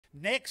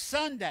Next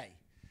Sunday,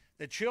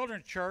 the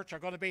children's church are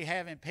going to be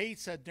having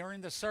pizza during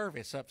the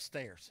service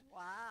upstairs.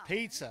 Wow.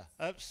 Pizza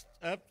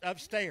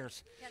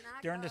upstairs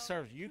during the go?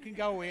 service. You can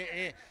go.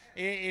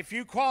 If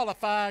you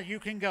qualify, you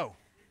can go.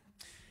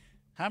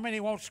 How many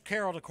wants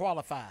Carol to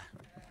qualify?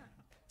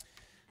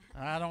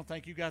 I don't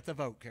think you got the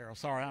vote, Carol.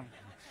 Sorry.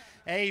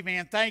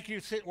 Amen. Thank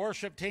you,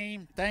 worship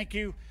team. Thank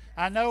you.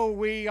 I know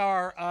we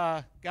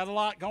are got a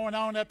lot going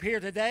on up here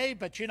today,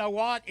 but you know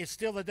what? It's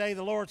still the day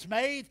the Lord's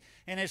made,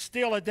 and it's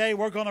still a day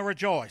we're going to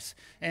rejoice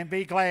and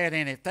be glad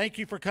in it. Thank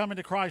you for coming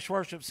to Christ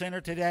Worship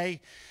Center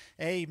today.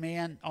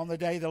 Amen. On the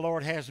day the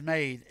Lord has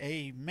made.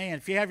 Amen.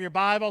 If you have your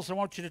Bibles, I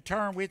want you to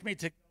turn with me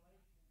to.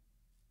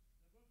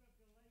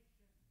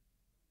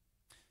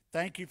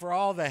 Thank you for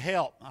all the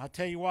help. I'll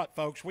tell you what,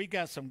 folks, we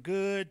got some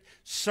good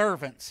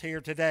servants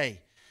here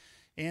today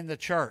in the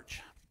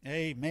church.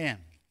 Amen.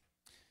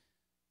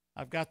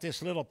 I've got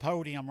this little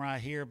podium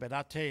right here, but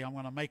I tell you, I'm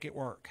going to make it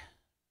work.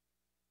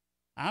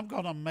 I'm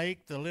going to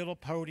make the little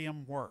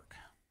podium work.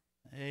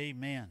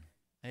 Amen.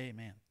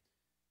 Amen.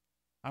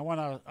 I want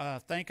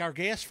to thank our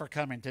guests for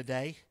coming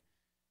today.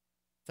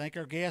 Thank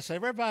our guests.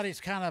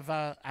 Everybody's kind of,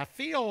 I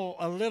feel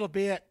a little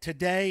bit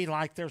today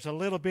like there's a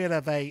little bit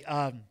of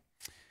a,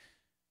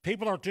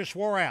 people are just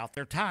wore out.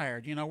 They're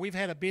tired. You know, we've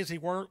had a busy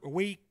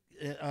week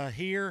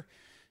here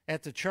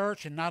at the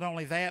church, and not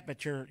only that,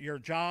 but your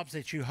jobs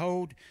that you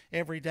hold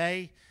every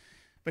day.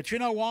 But you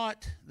know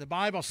what? The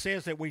Bible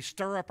says that we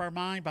stir up our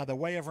mind by the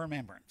way of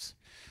remembrance.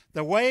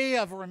 The way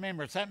of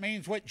remembrance, that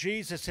means what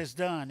Jesus has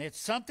done. It's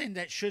something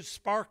that should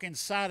spark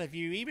inside of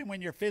you, even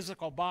when your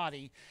physical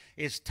body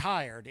is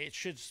tired. It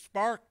should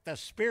spark the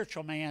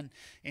spiritual man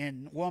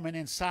and woman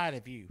inside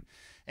of you.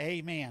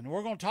 Amen.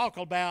 We're going to talk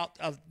about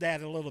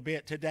that a little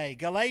bit today.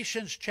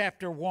 Galatians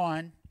chapter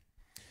 1.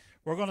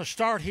 We're going to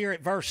start here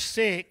at verse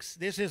 6.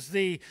 This is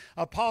the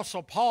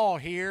Apostle Paul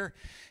here.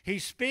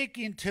 He's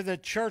speaking to the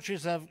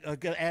churches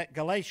at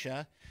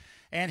Galatia,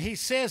 and he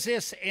says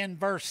this in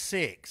verse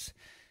 6.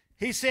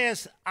 He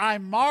says, I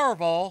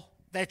marvel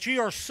that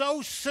you are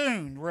so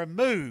soon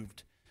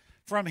removed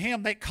from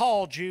him that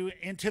called you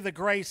into the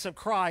grace of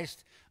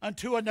Christ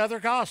unto another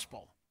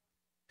gospel,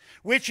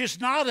 which is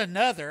not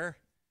another,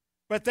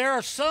 but there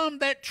are some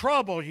that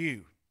trouble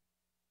you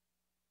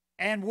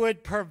and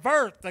would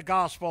pervert the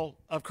gospel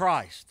of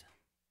Christ.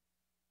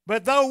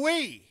 But though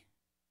we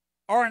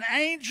or an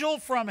angel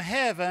from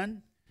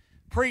heaven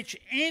preach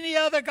any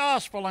other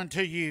gospel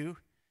unto you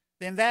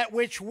than that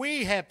which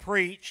we have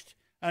preached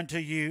unto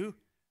you,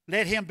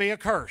 let him be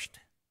accursed.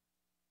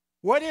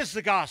 What is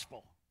the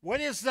gospel?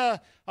 What is the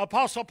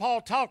Apostle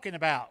Paul talking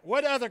about?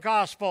 What other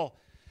gospel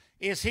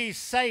is he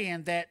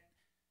saying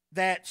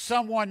that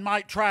someone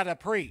might try to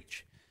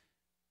preach?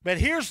 But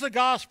here's the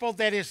gospel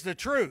that is the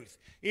truth.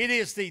 It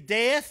is the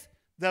death,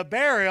 the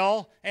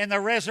burial, and the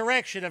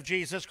resurrection of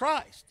Jesus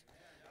Christ.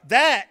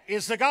 That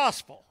is the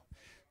gospel.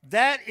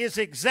 That is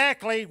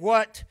exactly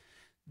what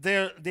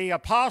the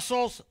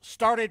apostles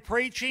started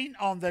preaching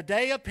on the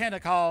day of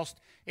Pentecost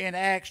in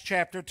Acts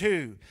chapter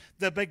 2.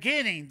 The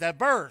beginning, the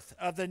birth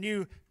of the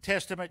New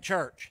Testament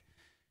church.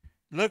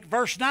 Look,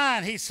 verse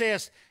 9, he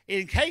says,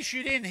 in case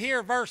you didn't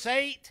hear verse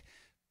 8,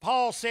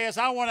 Paul says,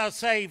 I want to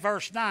say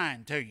verse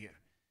 9 to you.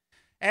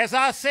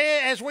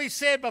 As we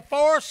said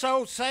before,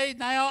 so say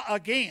now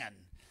again.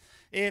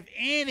 If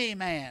any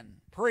man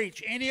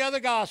preach any other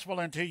gospel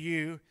unto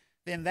you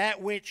than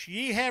that which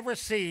ye have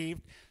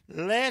received,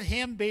 let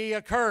him be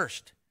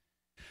accursed.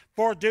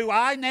 For do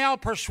I now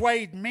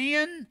persuade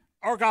men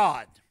or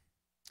God?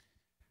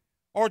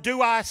 Or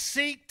do I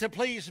seek to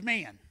please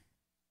men?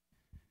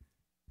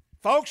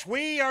 Folks,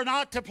 we are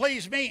not to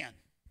please men.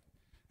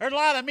 There's a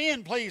lot of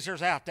men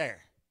pleasers out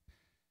there.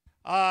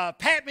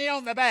 Pat me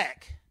on the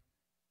back.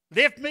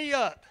 Lift me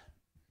up.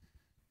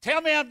 Tell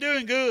me I'm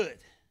doing good.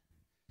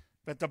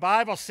 But the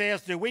Bible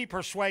says, do we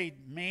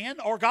persuade men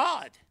or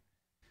God?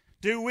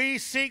 Do we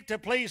seek to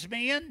please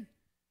men?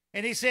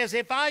 And he says,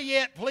 if I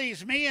yet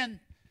please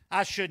men,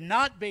 I should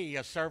not be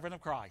a servant of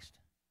Christ.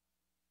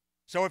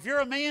 So if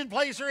you're a man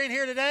pleaser in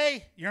here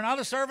today, you're not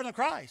a servant of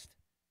Christ.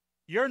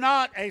 You're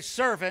not a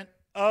servant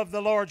of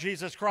the Lord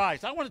Jesus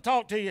Christ. I want to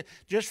talk to you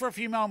just for a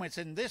few moments,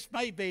 and this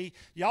may be,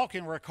 y'all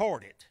can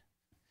record it,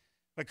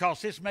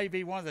 because this may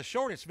be one of the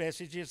shortest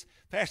messages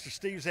Pastor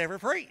Steve's ever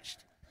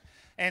preached.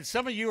 And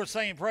some of you are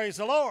saying, praise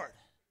the Lord.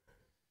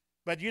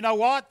 But you know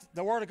what?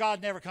 The Word of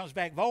God never comes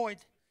back void.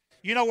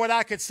 You know what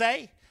I could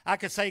say? I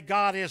could say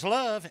God is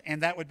love,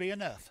 and that would be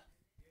enough.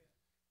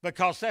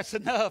 Because that's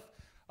enough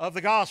of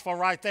the gospel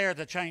right there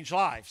to change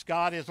lives.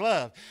 God is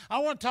love. I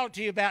want to talk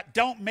to you about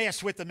don't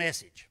mess with the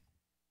message.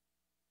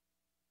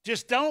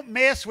 Just don't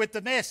mess with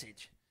the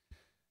message.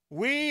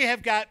 We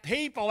have got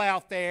people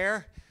out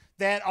there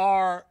that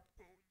are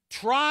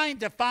trying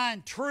to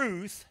find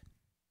truth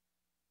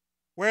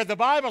where the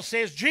Bible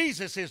says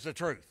Jesus is the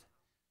truth.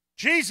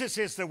 Jesus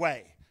is the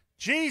way.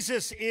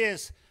 Jesus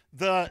is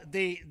the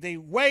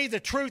way, the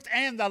truth,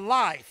 and the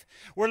life.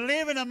 We're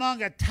living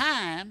among a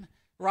time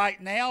right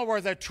now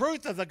where the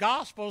truth of the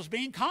gospel is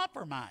being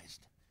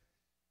compromised.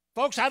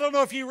 Folks, I don't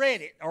know if you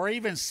read it or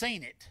even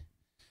seen it,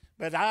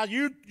 But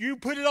you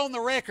put it on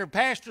the record,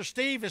 Pastor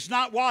Steve is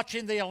not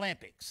watching the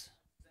Olympics.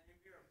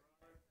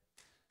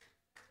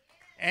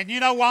 And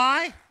you know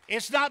why?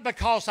 It's not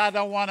because I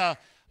don't want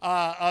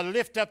to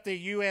lift up the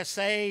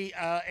USA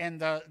and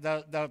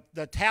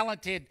the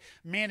talented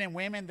men and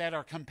women that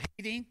are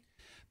competing.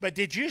 But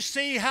did you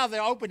see how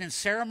the opening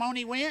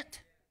ceremony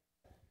went?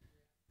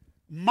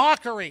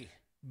 Mockery,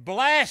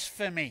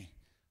 blasphemy,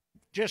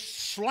 just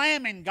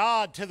slamming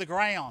God to the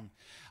ground.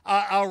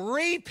 A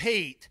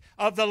repeat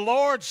of the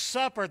Lord's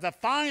Supper, the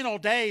final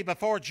day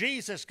before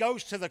Jesus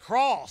goes to the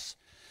cross.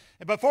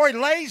 And before he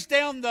lays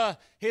down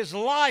his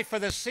life for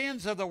the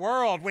sins of the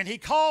world, when he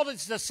called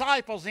his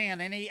disciples in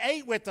and he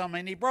ate with them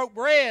and he broke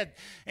bread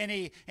and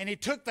he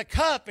took the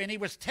cup and he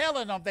was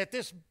telling them that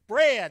this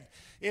bread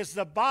is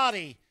the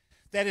body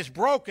that is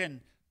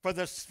broken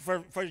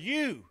for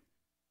you.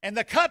 And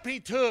the cup he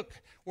took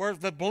where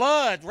the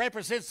blood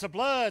represents the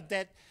blood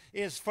that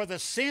is for the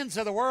sins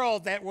of the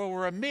world that will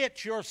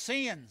remit your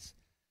sins.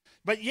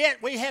 But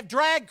yet we have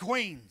drag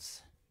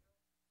queens.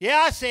 Yeah,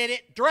 I said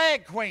it,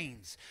 drag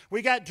queens.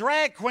 We got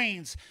drag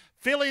queens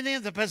filling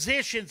in the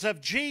positions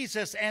of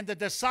Jesus and the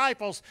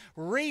disciples,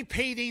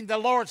 repeating the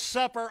Lord's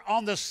Supper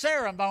on the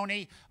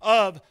ceremony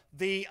of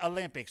the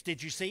Olympics.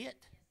 Did you see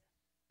it?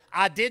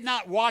 I did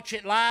not watch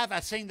it live. I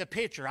seen the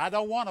picture. I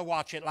don't want to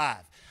watch it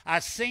live. I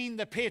seen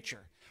the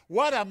picture.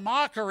 What a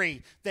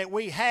mockery that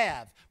we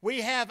have. We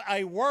have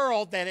a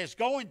world that is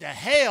going to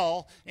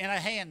hell in a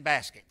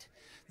handbasket.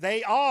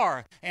 They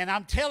are. And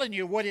I'm telling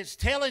you, what it's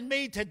telling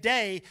me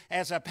today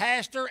as a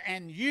pastor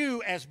and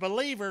you as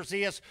believers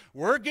is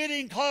we're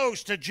getting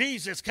close to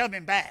Jesus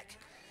coming back.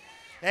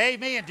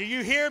 Amen. Do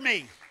you hear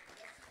me?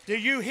 Do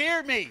you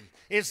hear me?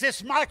 Is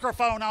this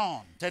microphone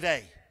on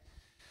today?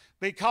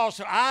 Because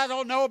I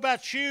don't know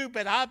about you,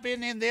 but I've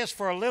been in this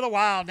for a little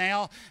while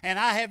now, and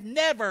I have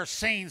never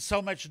seen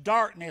so much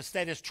darkness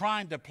that is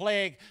trying to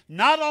plague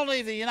not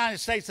only the United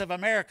States of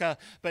America,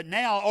 but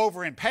now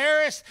over in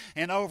Paris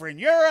and over in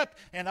Europe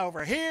and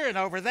over here and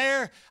over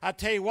there. I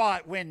tell you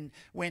what, when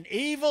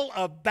evil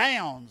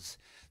abounds,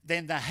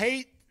 then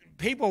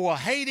people will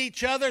hate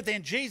each other.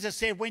 Then Jesus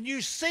said, when you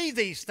see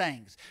these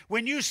things,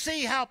 when you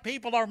see how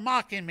people are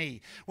mocking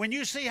me, when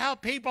you see how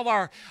people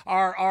are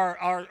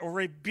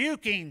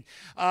rebuking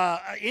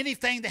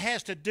anything that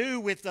has to do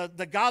with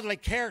the godly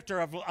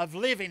character of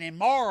living and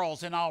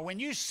morals and all,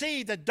 when you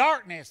see the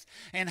darkness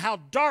and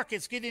how dark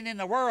it's getting in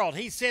the world,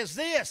 he says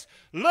this,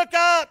 look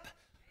up,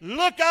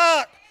 look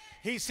up.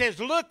 He says,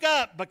 look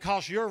up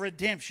because your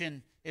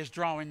redemption is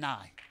drawing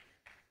nigh.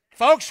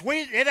 Folks,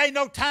 it ain't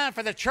no time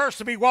for the church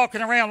to be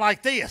walking around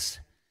like this.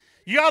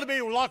 You ought to be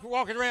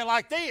walking around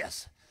like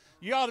this.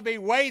 You ought to be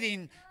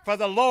waiting for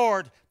the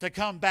Lord to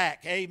come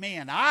back.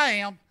 Amen. I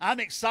am.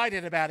 I'm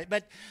excited about it.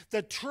 But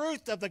the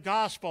truth of the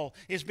gospel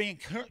is being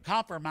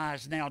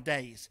compromised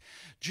nowadays.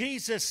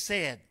 Jesus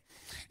said,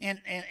 and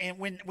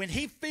when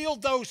he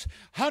filled those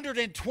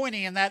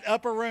 120 in that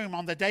upper room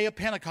on the day of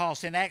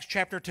Pentecost in Acts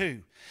chapter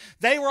 2,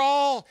 they were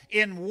all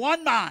in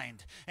one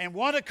mind and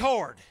one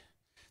accord.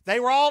 They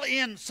were all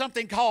in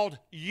something called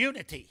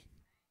unity.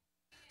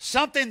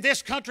 Something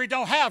this country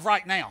don't have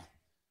right now.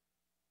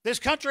 This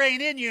country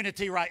ain't in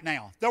unity right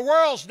now. The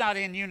world's not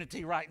in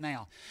unity right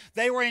now.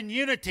 They were in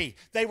unity.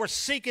 They were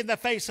seeking the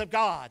face of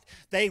God.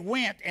 They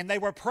went and they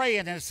were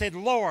praying and said,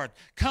 Lord,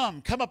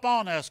 come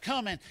upon us.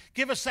 Come and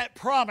give us that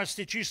promise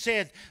that you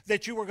said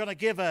that you were going to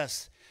give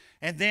us.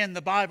 And then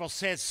the Bible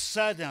says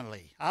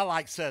suddenly. I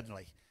like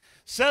suddenly.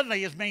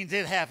 Suddenly means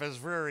it happens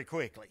very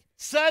quickly.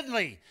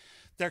 Suddenly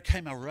there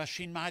came a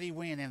rushing mighty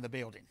wind in the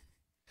building.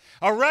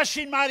 A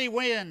rushing mighty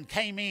wind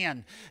came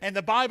in, and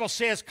the Bible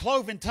says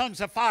cloven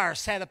tongues of fire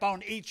sat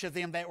upon each of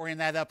them that were in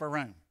that upper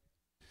room.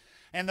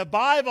 And the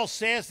Bible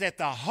says that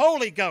the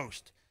Holy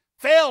Ghost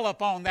fell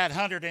upon that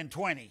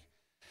 120.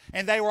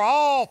 And they were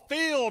all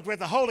filled with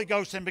the Holy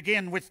Ghost and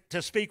began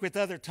to speak with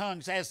other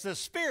tongues as the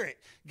Spirit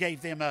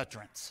gave them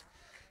utterance.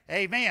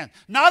 Amen.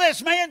 Not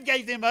as man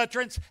gave them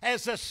utterance,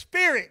 as the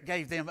Spirit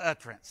gave them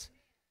utterance.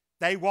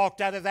 They walked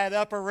out of that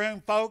upper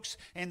room, folks,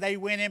 and they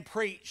went and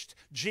preached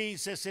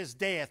Jesus'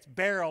 death,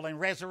 burial, and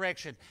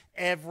resurrection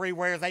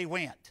everywhere they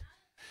went.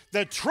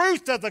 The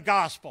truth of the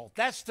gospel,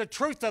 that's the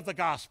truth of the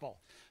gospel.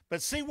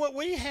 But see, what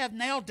we have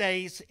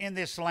nowadays in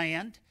this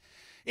land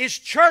is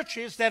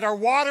churches that are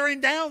watering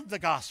down the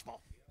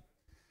gospel.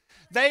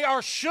 They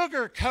are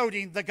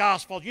sugarcoating the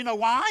gospel. You know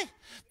why?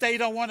 They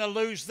don't want to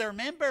lose their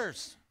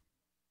members.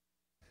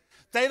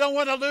 They don't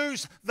want to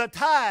lose the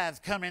tithe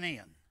coming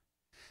in.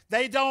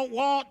 They don't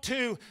want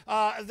to,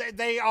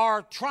 they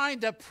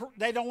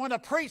don't want to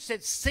preach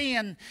that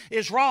sin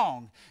is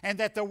wrong and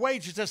that the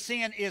wages of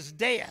sin is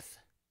death.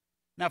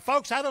 Now,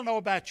 folks, I don't know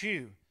about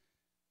you,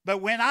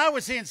 but when I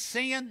was in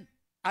sin,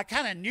 I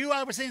kind of knew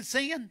I was in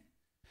sin.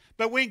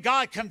 But when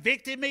God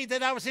convicted me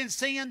that I was in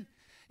sin,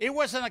 it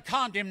wasn't a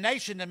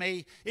condemnation to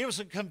me. It was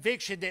a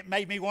conviction that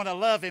made me want to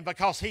love him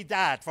because he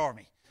died for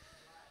me.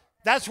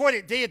 That's what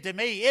it did to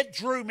me. It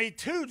drew me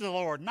to the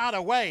Lord, not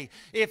away.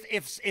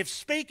 If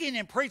speaking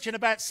and preaching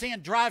about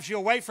sin drives you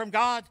away from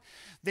God,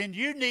 then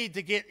you need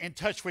to get in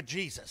touch with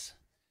Jesus.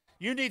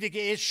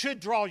 It should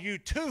draw you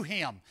to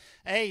him.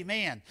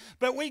 Amen.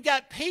 But we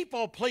got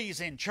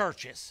people-pleasing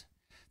churches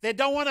that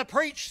don't want to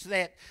preach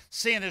that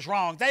sin is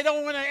wrong. They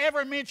don't want to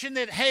ever mention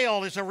that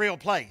hell is a real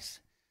place.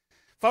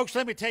 Folks,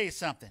 let me tell you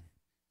something.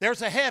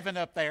 There's a heaven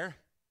up there,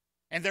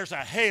 and there's a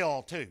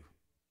hell too.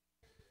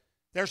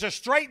 There's a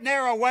straight,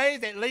 narrow way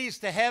that leads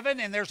to heaven,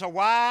 and there's a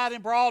wide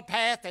and broad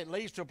path that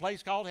leads to a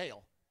place called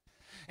hell.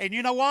 And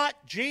you know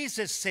what?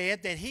 Jesus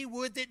said that he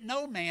would that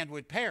no man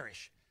would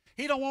perish.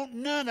 He don't want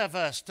none of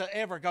us to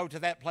ever go to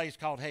that place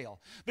called hell,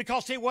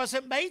 because it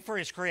wasn't made for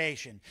his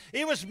creation.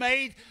 It was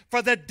made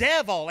for the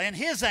devil and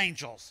his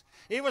angels.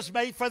 It was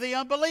made for the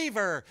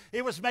unbeliever.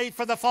 It was made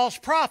for the false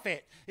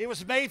prophet. It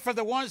was made for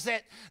the ones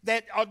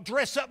that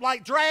dress up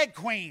like drag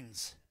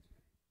queens.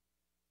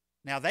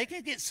 Now, they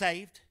can get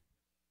saved.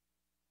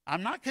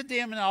 I'm not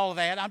condemning all of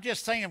that. I'm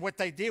just saying what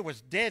they did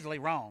was deadly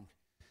wrong.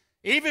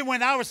 Even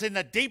when I was in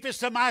the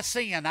deepest of my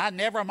sin, I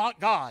never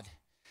mocked God.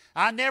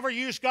 I never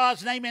used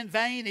God's name in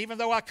vain, even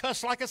though I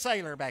cussed like a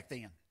sailor back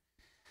then.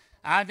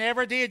 I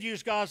never did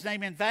use God's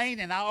name in vain,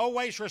 and I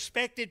always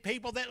respected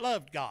people that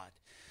loved God.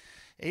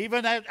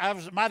 Even I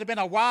might have been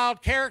a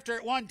wild character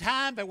at one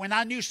time, but when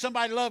I knew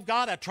somebody loved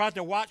God, I tried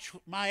to watch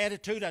my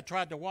attitude. I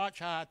tried to watch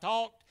how I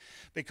talked,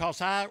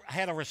 because I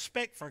had a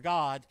respect for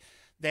God,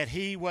 that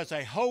he was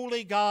a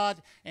holy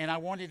God, and I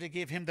wanted to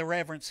give him the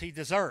reverence he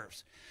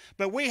deserves.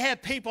 But we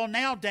have people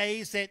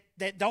nowadays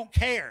that don't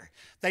care.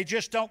 They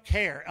just don't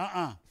care.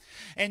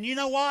 And you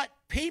know what?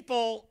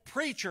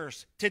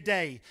 Preachers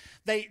today,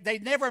 they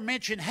never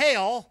mention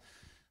hell.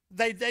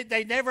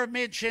 They never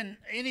mention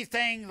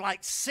anything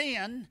like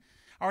sin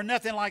or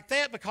nothing like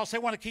that, because they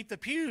want to keep the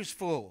pews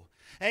full.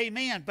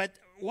 Amen. But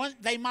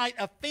they might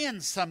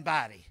offend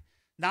somebody.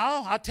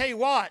 No, I'll tell you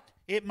what.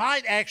 It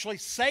might actually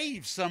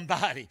save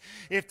somebody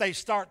if they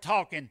start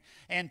talking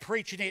and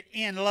preaching it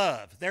in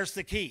love. There's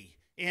the key,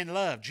 in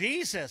love.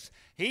 Jesus,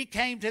 he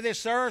came to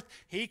this earth.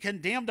 He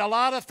condemned a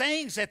lot of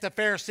things that the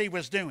Pharisee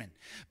was doing,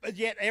 but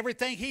yet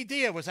everything he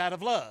did was out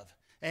of love.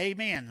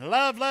 Amen.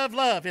 Love, love,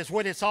 love is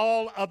what it's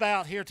all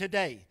about here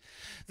today.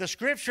 The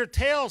scripture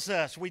tells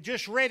us, we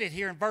just read it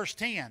here in verse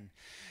 10,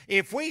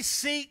 if we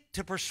seek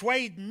to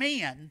persuade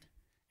men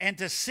and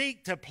to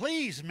seek to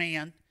please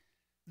men,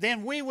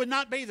 then we would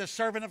not be the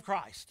servant of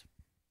Christ.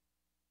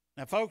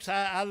 Now, folks,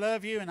 I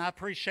love you, and I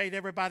appreciate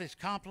everybody's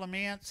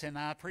compliments, and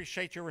I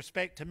appreciate your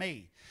respect to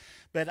me.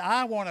 But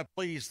I want to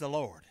please the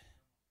Lord.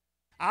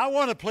 I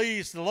want to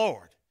please the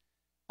Lord.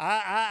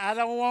 I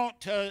don't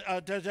want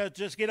to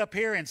just get up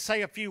here and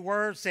say a few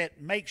words that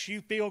makes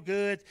you feel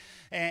good,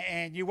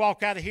 and you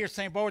walk out of here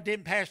saying, boy,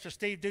 didn't Pastor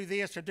Steve do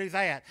this or do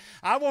that?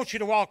 I want you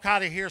to walk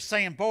out of here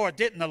saying, boy,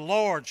 didn't the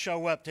Lord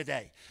show up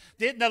today?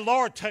 Didn't the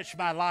Lord touch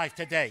my life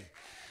today?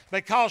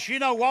 Because you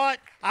know what?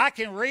 I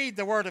can read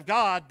the Word of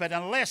God, but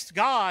unless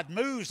God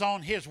moves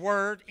on His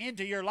Word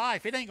into your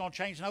life, it ain't going to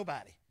change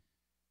nobody.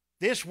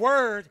 This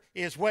Word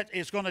is what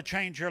is going to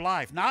change your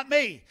life. Not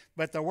me,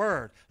 but the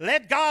Word.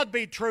 Let God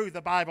be true,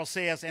 the Bible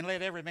says, and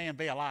let every man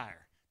be a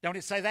liar. Don't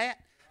it say that?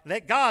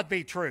 Let God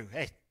be true.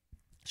 Hey,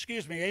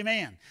 excuse me,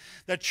 amen.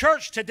 The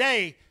church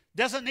today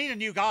doesn't need a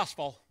new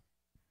gospel.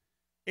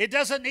 It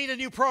doesn't need a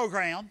new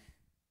program.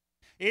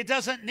 It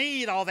doesn't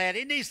need all that.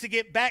 It needs to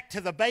get back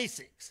to the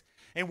basics.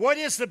 And what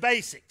is the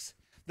basics?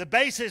 The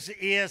basics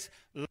is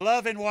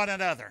loving one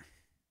another.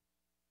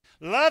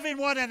 Loving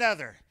one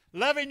another.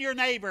 Loving your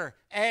neighbor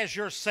as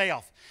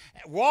yourself.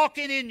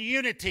 Walking in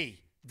unity.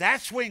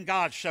 That's when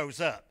God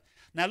shows up.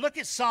 Now look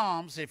at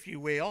Psalms, if you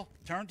will.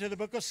 Turn to the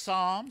book of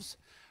Psalms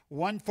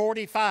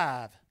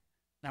 145.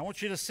 Now I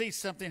want you to see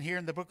something here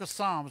in the book of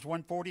Psalms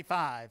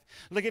 145.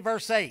 Look at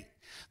verse 8.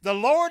 The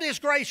Lord is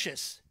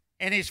gracious,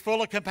 and He's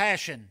full of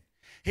compassion.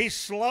 He's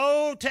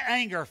slow to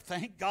anger.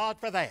 Thank God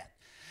for that.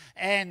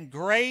 And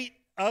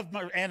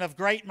of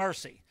great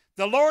mercy.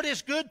 The Lord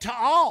is good to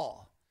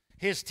all.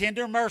 His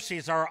tender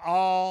mercies are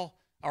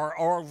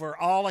over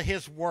all of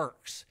His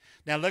works.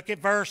 Now look at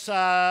verse,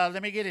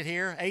 let me get it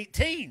here,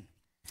 18.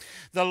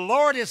 The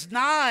Lord is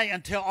nigh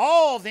unto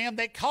all them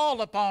that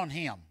call upon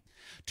Him,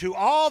 to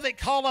all that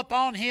call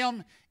upon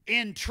Him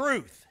in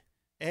truth.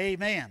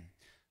 Amen.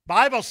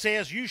 Bible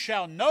says you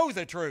shall know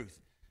the truth,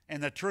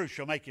 and the truth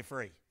shall make you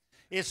free.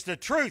 It's the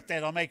truth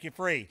that'll make you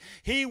free.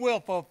 He will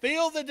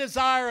fulfill the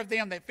desire of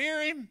them that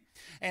fear Him,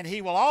 and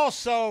He will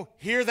also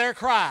hear their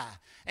cry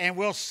and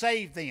will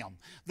save them.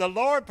 The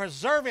Lord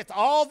preserveth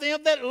all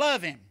them that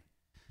love Him,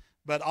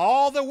 but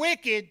all the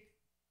wicked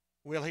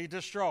will He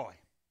destroy.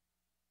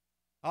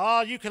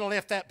 Oh, you could have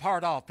left that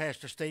part off,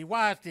 Pastor Steve.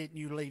 Why didn't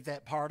you leave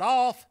that part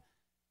off?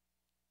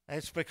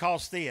 It's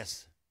because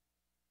this,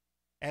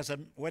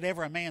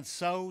 whatever a man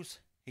sows,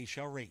 he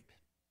shall reap.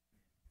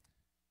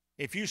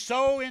 If you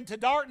sow into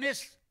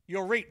darkness,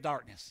 you'll reap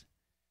darkness.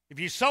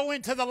 If you sow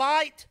into the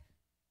light,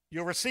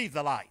 you'll receive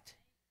the light.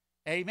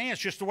 Amen.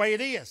 It's just the way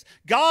it is.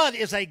 God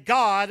is a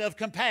God of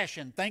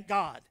compassion. Thank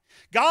God.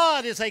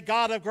 God is a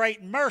God of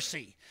great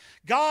mercy.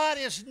 God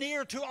is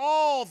near to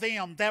all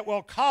them that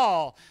will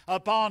call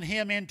upon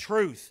Him in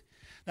truth.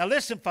 Now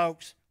listen,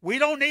 folks. We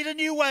don't need a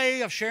new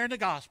way of sharing the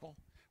gospel.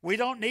 We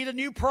don't need a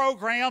new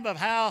program of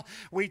how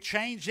we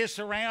change this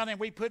around and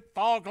we put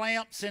fog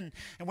lamps and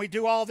we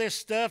do all this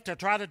stuff to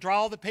try to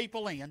draw the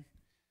people in.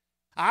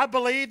 I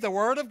believe the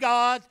Word of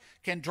God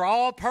can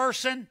draw a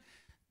person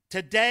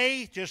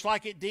today just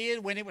like it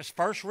did when it was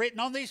first written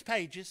on these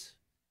pages.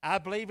 I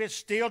believe it's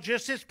still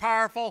just as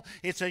powerful.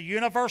 It's a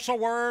universal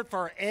word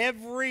for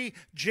every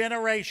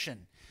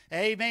generation.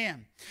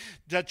 Amen.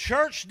 The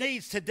church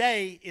needs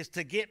today is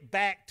to get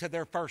back to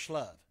their first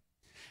love.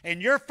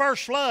 And your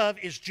first love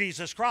is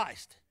Jesus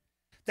Christ.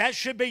 That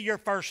should be your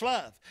first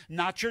love.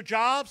 Not your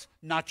jobs,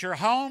 not your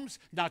homes,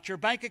 not your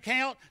bank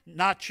account,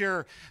 not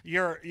your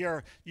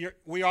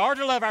we are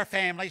to love our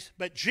families,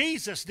 but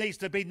Jesus needs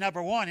to be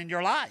number one in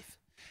your life.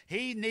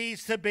 He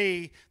needs to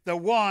be the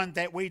one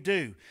that we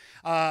do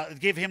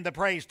give him the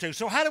praise to.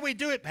 So how do we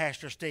do it,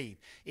 Pastor Steve?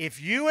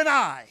 If you and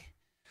I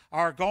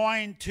are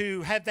going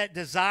to have that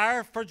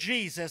desire for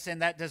Jesus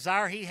and that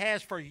desire he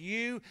has for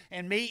you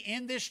and me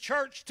in this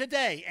church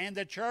today and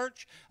the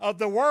church of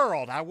the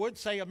world, I would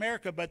say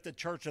America, but the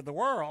church of the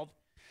world,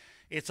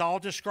 it's all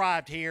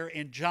described here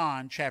in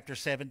John chapter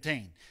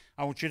 17.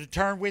 I want you to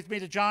turn with me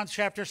to John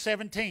chapter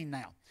 17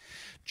 now.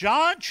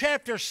 John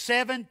chapter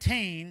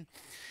 17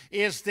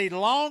 is the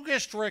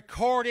longest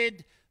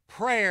recorded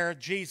prayer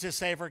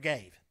Jesus ever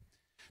gave.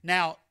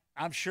 Now,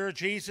 I'm sure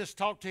Jesus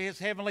talked to his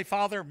heavenly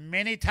Father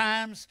many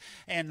times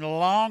and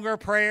longer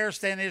prayers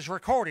than is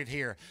recorded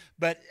here.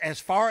 But as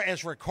far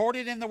as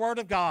recorded in the Word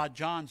of God,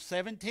 John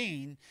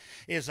 17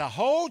 is a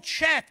whole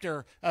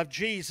chapter of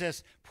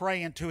Jesus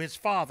praying to his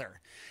Father.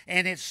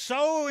 And it's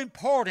so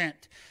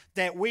important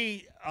that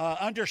we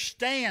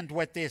understand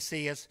what this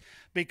is,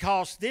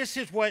 because this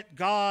is what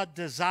God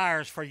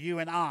desires for you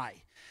and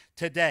I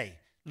today.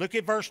 Look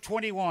at verse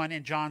 21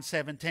 in John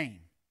 17.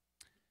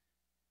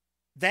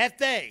 That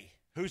they,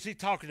 who's he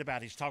talking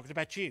about? He's talking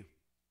about you.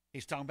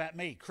 He's talking about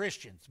me,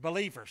 Christians,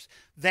 believers.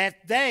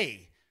 That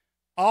they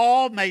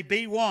all may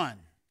be one,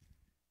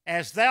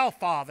 as thou,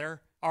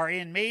 Father, are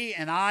in me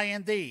and I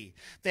in thee.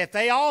 That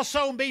they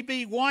also may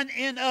be one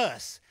in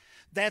us,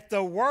 that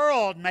the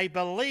world may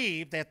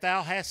believe that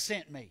thou hast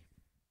sent me.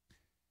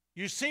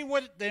 You see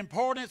what the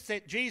importance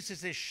that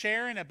Jesus is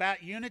sharing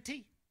about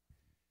unity?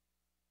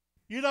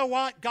 You know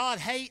what God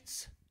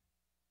hates?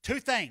 Two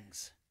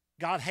things.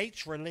 God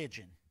hates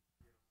religion.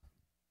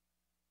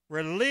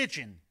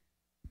 Religion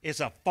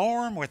is a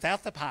form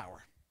without the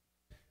power.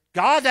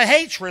 God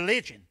hates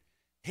religion.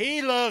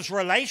 He loves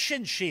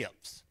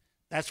relationships.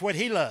 That's what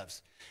he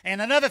loves.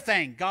 And another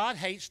thing, God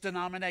hates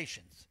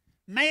denominations.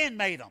 Man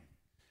made them.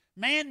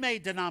 Man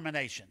made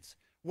denominations.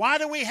 Why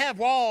do we have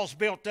walls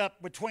built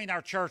up between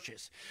our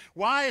churches?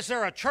 Why is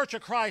there a Church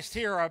of Christ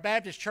here or a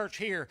Baptist church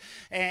here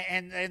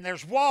and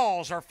there's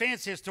walls or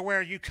fences to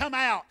where you come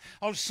out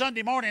on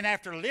Sunday morning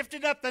after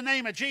lifting up the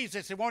name of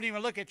Jesus and won't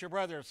even look at your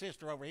brother or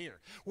sister over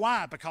here?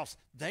 Why? Because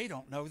they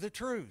don't know the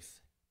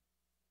truth.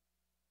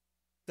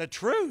 The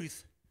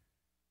truth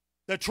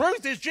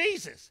is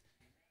Jesus.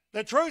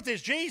 The truth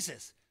is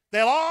Jesus.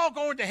 They'll all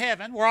go into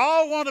heaven. We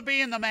all want to be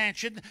in the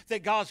mansion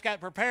that God's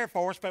got prepared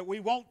for us, but we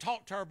won't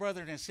talk to our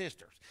brothers and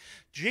sisters.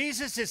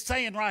 Jesus is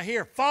saying right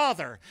here,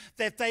 Father,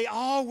 that they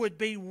all would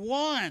be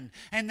one,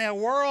 and the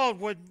world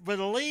would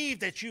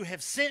believe that you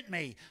have sent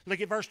me. Look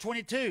at verse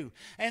 22.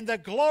 And the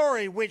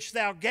glory which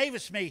thou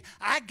gavest me,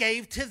 I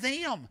gave to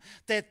them,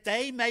 that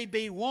they may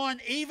be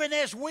one, even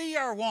as we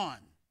are one.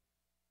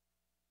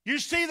 You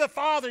see the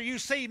Father, you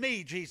see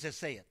me, Jesus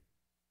said.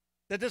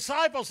 The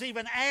disciples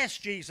even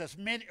asked Jesus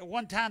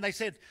one time, they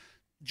said,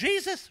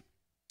 Jesus,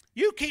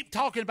 you keep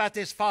talking about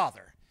this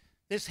Father,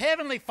 this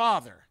heavenly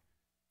Father,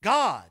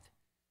 God.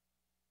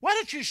 Why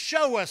don't you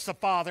show us the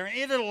Father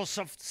and it'll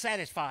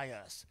satisfy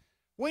us?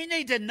 We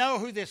need to know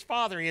who this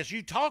Father is.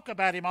 You talk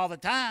about him all the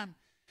time.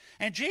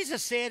 And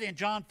Jesus said in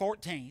John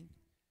 14,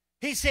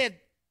 he said,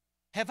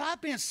 have I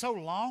been so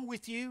long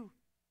with you?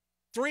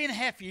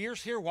 3.5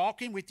 years here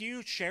walking with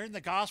you, sharing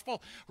the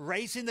gospel,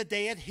 raising the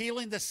dead,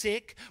 healing the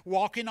sick,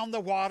 walking on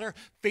the water,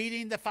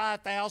 feeding the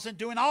 5,000,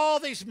 doing all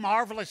these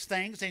marvelous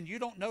things, and you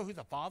don't know who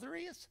the Father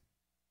is?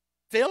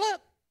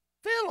 Philip?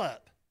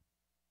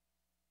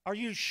 Are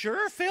you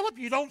sure, Philip,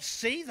 you don't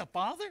see the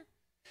Father?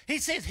 He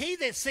says, he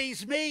that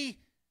sees me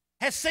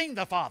has seen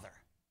the Father.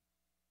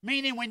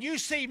 Meaning when you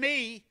see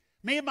me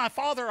and my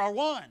Father are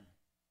one.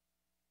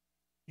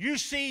 You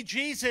see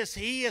Jesus,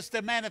 he is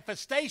the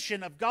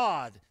manifestation of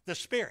God, the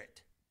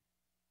Spirit.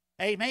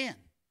 Amen.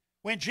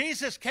 When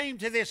Jesus came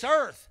to this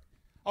earth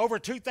over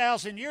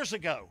 2,000 years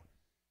ago,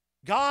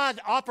 God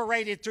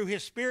operated through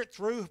his Spirit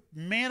through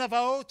men of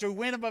old, through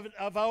women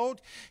of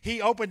old.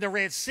 He opened the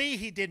Red Sea.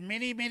 He did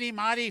many, many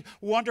mighty,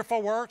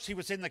 wonderful works. He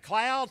was in the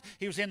cloud.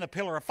 He was in the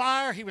pillar of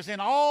fire. He was in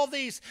all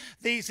these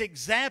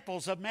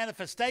examples of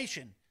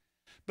manifestation.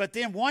 But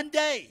then one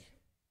day,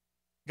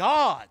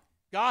 God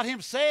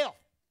himself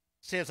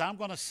says, I'm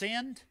going to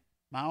send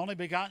my only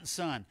begotten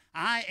Son.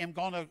 I am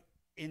going to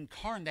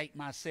incarnate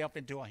myself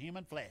into a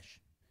human flesh.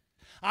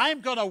 I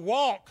am going to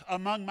walk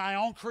among my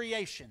own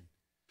creation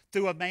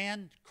through a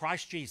man,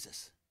 Christ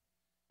Jesus.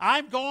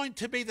 I'm going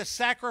to be the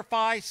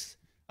sacrifice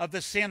of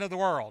the sin of the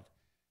world.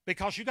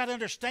 Because you got to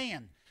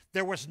understand,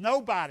 there was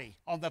nobody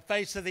on the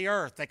face of the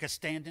earth that could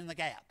stand in the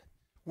gap.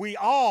 We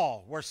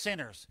all were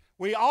sinners.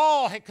 We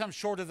all had come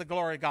short of the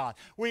glory of God.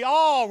 We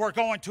all were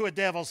going to a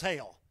devil's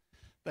hell.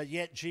 But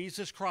yet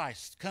Jesus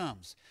Christ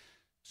comes,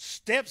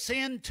 steps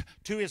into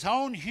his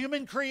own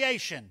human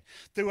creation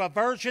through a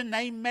virgin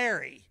named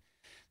Mary,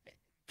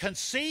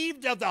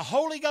 conceived of the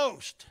Holy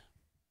Ghost,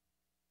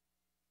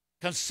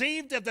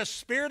 conceived of the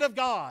Spirit of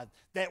God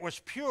that was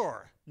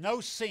pure,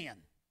 no sin,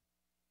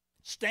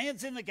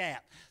 stands in the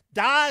gap,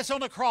 dies on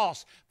the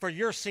cross for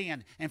your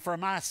sin and for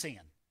my sin,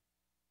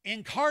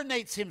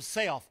 incarnates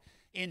himself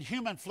in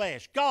human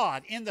flesh,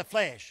 God in the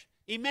flesh,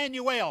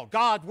 Emmanuel,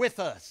 God with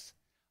us.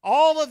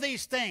 All of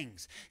these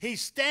things, he's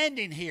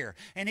standing here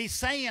and he's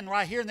saying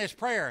right here in this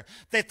prayer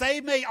that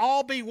they may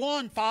all be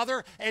one,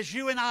 Father, as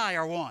you and I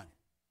are one.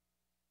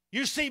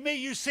 You see me,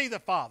 you see the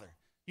Father.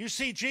 You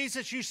see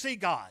Jesus, you see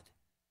God.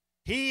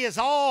 He is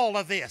all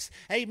of this.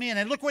 Amen.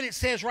 And look what it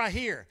says right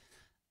here.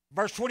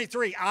 Verse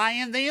 23, I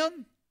in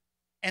them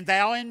and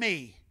thou in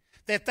me,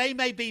 that they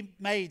may be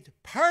made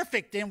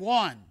perfect in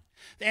one,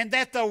 and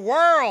that the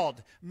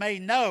world may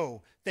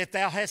know that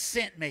thou hast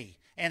sent me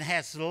and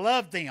hast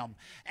loved them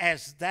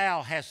as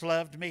thou hast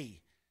loved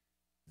me.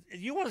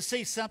 You want to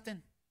see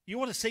something? You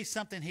want to see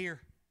something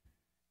here?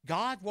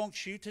 God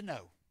wants you to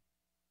know.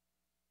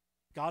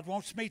 God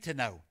wants me to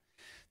know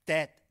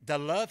that the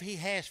love he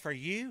has for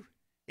you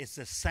is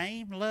the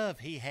same love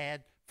he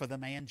had for the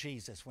man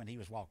Jesus when he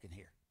was walking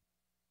here.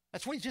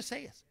 That's what he just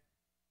says.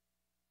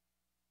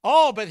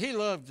 Oh, but he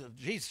loved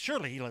Jesus.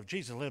 Surely he loved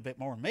Jesus a little bit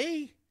more than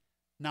me.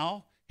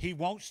 No, he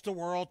wants the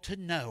world to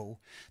know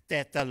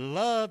that the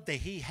love that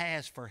he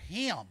has for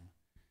him,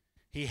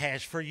 he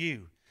has for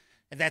you.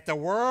 And that the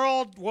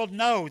world will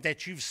know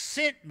that you've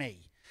sent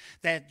me,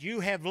 that you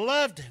have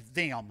loved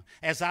them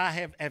as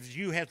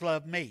you have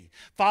loved me.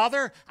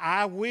 Father,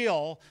 I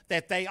will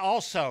that they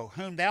also,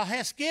 whom thou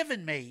hast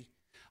given me,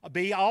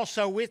 be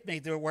also with me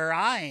where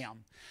I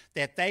am,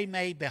 that they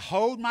may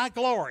behold my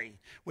glory,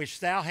 which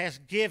thou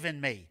hast given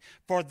me.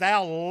 For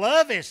thou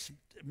lovest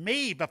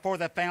me before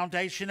the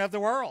foundation of the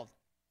world.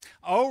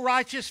 O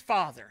righteous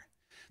Father,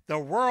 the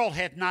world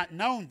hath not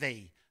known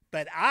thee,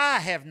 but I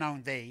have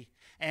known thee,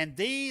 and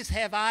these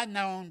have I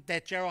known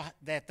that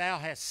thou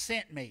hast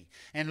sent me.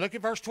 And look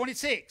at verse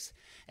 26.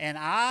 And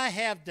I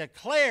have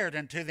declared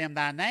unto them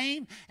thy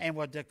name, and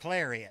will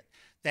declare it,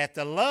 that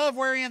the love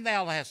wherein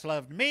thou hast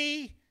loved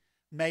me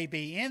may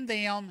be in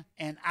them,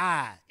 and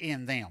I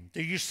in them.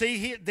 Do you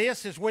see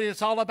this is what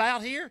it's all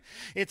about here?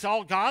 It's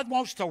all God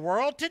wants the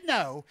world to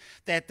know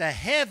that the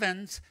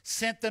heavens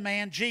sent the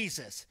man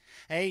Jesus.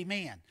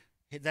 Amen.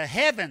 The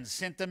heavens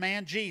sent the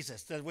man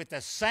Jesus with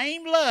the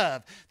same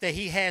love that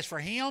he has for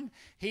him,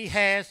 he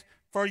has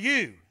for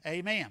you.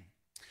 Amen.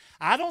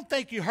 I don't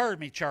think you heard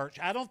me, church.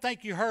 I don't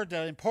think you heard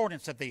the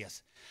importance of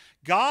this.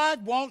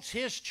 God wants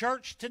his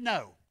church to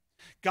know.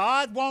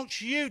 God wants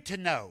you to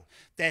know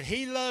that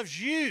he loves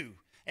you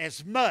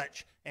as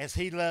much as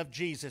he loved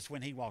Jesus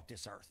when he walked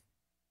this earth.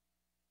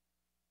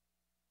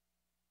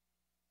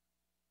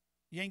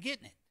 You ain't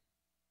getting it.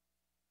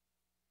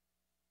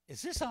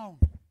 Is this on?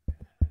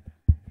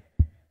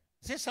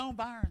 Is this on,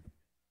 Byron?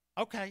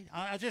 Okay,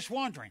 I was just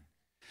wondering.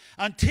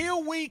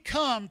 Until we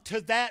come to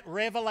that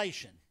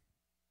revelation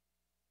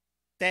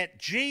that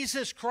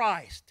Jesus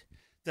Christ,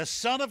 the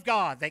Son of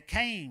God that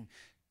came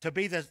to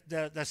be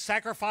the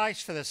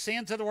sacrifice for the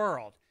sins of the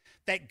world,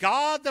 that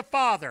God the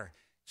Father,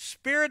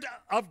 Spirit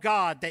of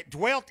God that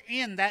dwelt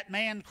in that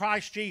man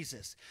Christ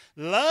Jesus,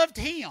 loved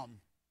him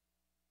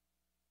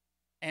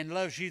and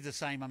loves you the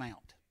same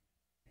amount.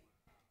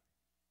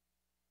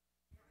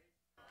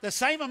 The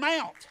same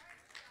amount.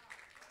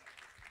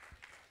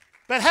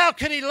 But how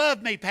could he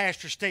love me,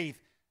 Pastor Steve?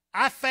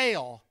 I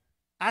fail.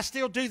 I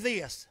still do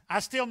this. I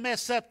still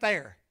mess up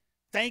there.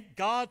 Thank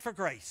God for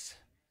grace.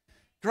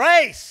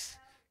 Grace.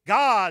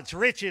 God's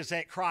riches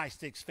at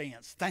Christ's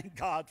expense. Thank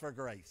God for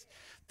grace.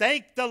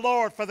 Thank the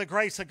Lord for the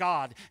grace of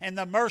God and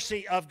the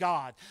mercy of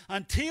God.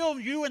 Until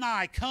you and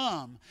I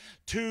come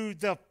to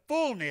the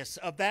fullness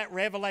of that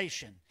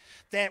revelation,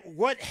 that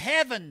what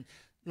heaven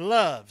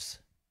loves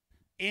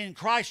in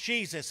Christ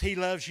Jesus, he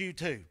loves you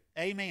too.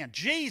 Amen.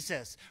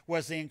 Jesus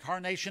was the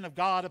incarnation of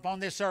God upon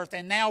this earth,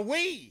 and now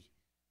we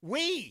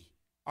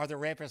are the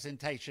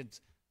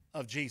representations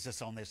of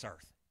Jesus on this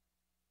earth.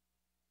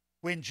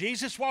 When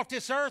Jesus walked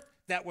this earth,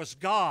 that was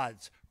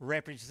God's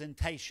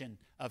representation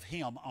of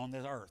him on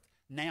the earth.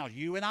 Now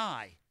you and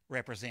I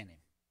represent him.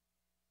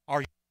 Are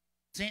you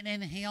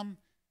representing him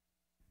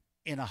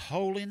in a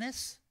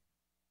holiness?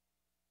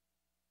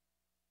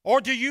 Or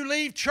do you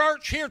leave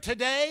church here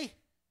today,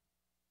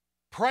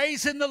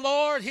 praising the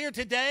Lord here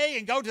today,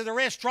 and go to the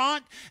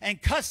restaurant and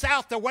cuss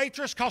out the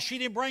waitress because she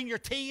didn't bring your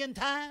tea in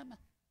time?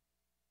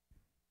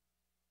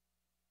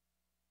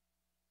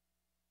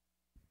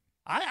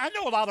 I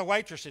know a lot of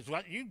waitresses.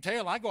 You can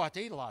tell I go out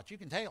to eat a lot. You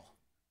can tell.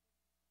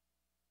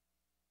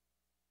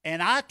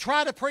 And I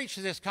try to preach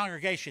to this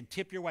congregation,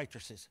 tip your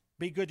waitresses.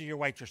 Be good to your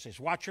waitresses.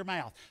 Watch your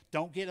mouth.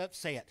 Don't get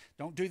upset.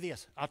 Don't do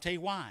this. I'll tell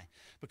you why.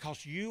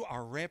 Because you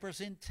are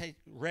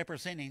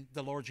representing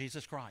the Lord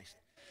Jesus Christ.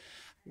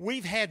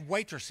 We've had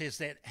waitresses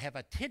that have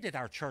attended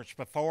our church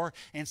before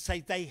and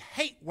say they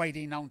hate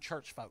waiting on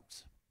church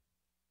folks.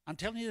 I'm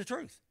telling you the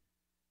truth.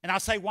 And I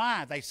say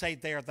why. They say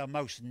they're the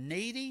most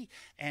needy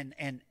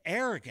and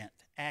arrogant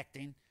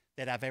acting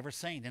that I've ever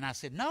seen. And I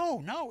said,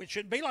 no, it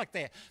shouldn't be like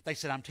that. They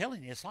said, I'm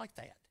telling you, it's like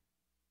that.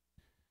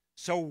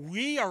 So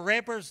we are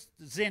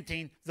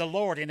representing the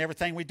Lord in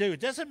everything we do.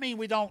 It doesn't mean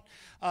we don't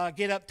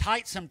get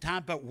uptight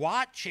sometimes, but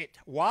watch it.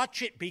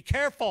 Watch it. Be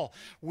careful.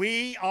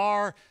 We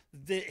are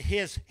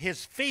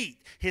his feet,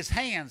 his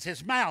hands,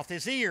 his mouth,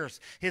 his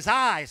ears, his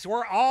eyes.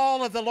 We're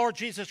all of the Lord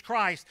Jesus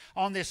Christ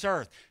on this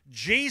earth.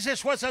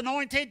 Jesus was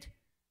anointed.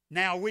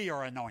 Now we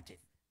are anointed.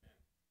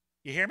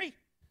 You hear me?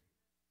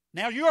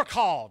 Now you are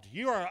called.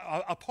 You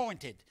are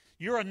appointed.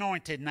 You're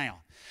anointed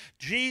now.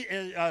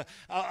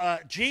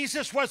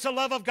 Jesus was the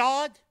love of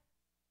God.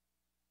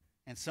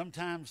 And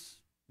sometimes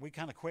we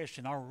kind of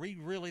question, are we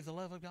really the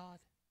love of God?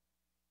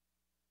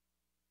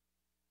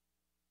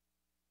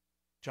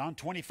 John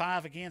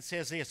 25 again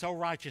says this, O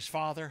righteous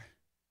Father,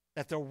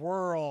 that the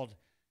world,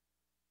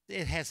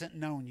 it hasn't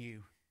known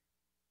you,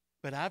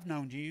 but I've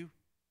known you.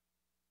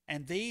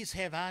 And these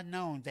have I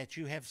known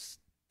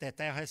that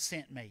thou hast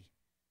sent me.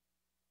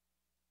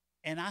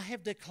 And I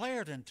have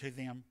declared unto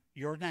them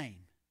your name.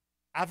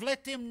 I've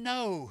let them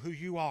know who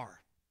you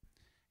are,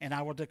 and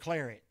I will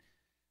declare it,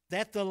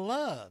 that the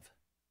love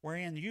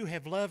wherein you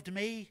have loved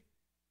me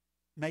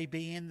may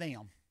be in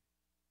them,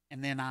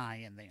 and then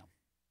I in them.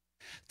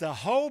 The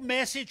whole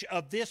message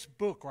of this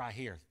book right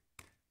here,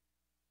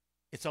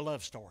 it's a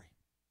love story.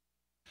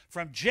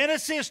 From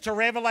Genesis to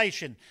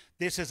Revelation,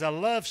 this is a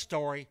love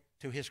story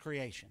to his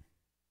creation.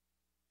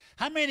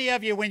 How many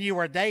of you, when you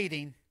were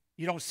dating,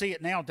 you don't see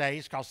it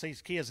nowadays because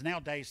these kids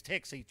nowadays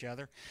text each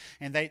other,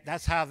 and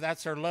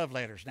that's their love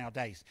letters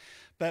nowadays.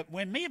 But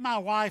when me and my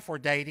wife were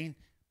dating,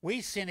 we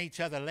sent each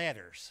other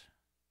letters.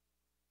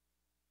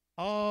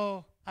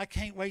 Oh, I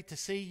can't wait to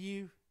see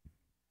you.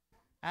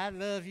 I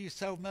love you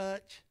so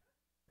much.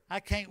 I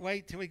can't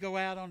wait till we go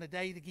out on a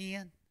date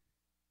again.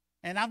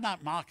 And I'm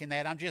not mocking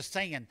that. I'm just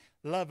saying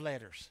love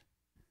letters.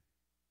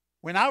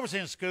 When I was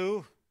in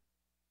school,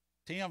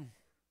 Tim,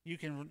 you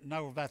can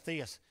know about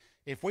this.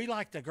 If we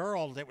liked a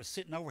girl that was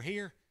sitting over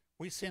here,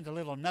 we send a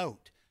little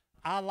note.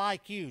 I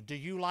like you. Do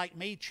you like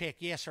me? Check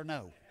yes or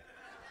no.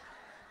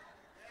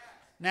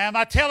 Now, am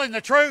I telling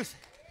the truth?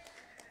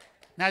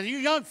 Now, you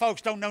young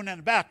folks don't know nothing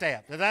about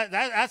that.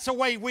 That's the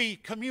way we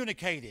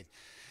communicated.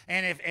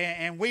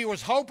 And we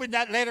was hoping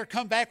that letter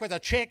come back with a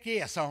check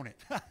yes on it.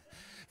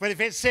 But if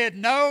it said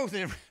no,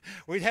 then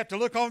we'd have to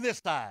look on this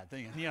side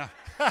then, you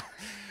know.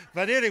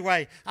 But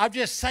anyway, I'm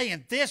just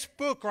saying, this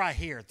book right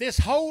here, this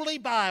Holy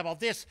Bible,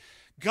 this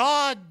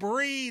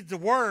God-breathed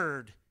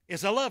word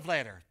is a love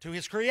letter to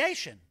his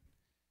creation.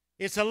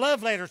 It's a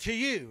love letter to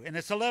you, and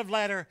it's a love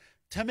letter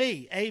to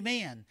me.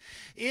 Amen.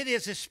 It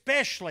is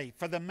especially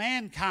for the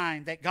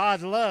mankind that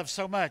God loves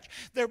so much.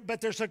 But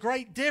there's a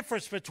great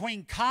difference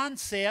between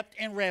concept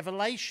and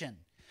revelation.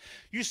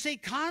 You see,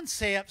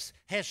 concepts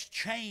has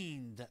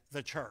changed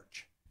the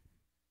church.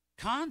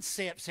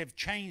 Concepts have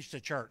changed the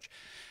church.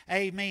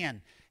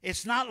 Amen.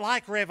 It's not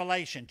like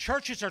Revelation.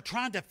 Churches are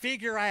trying to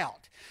figure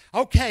out,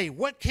 okay,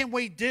 what can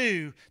we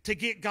do to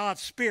get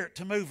God's Spirit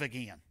to move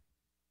again?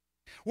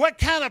 What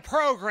kind of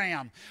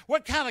program,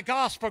 what kind of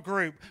gospel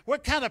group,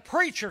 what kind of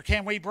preacher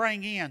can we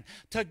bring in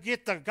to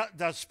get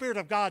the Spirit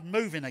of God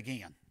moving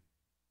again?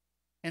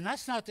 And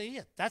that's not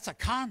it. That's a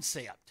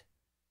concept.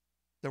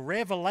 The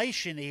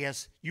revelation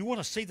is, you want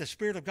to see the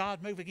Spirit of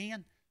God move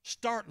again?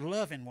 Start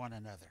loving one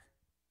another.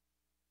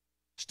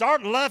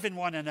 Start loving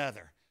one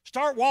another.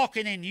 Start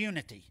walking in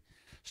unity.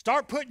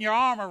 Start putting your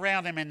arm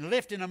around them and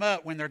lifting them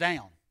up when they're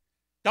down.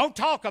 Don't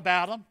talk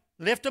about them.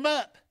 Lift them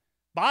up.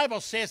 Bible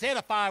says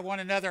edify one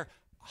another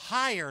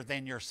higher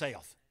than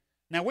yourself.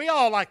 Now, we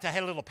all like to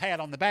have a little pat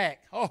on the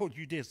back. Oh,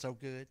 you did so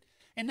good.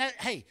 And that,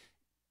 hey,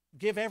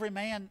 give every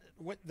man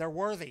what they're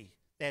worthy.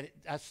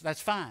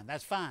 That's fine.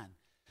 That's fine.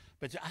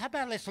 But how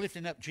about let's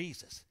lifting up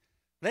Jesus?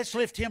 Let's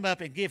lift him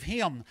up and give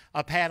him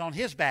a pat on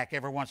his back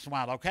every once in a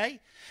while, okay?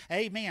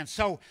 Amen.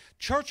 So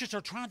churches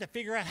are trying to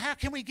figure out, how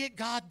can we get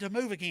God to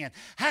move again?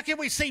 How can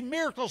we see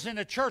miracles in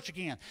the church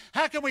again?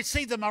 How can we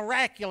see the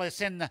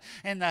miraculous and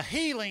the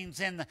healings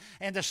and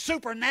the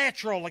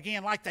supernatural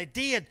again like they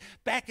did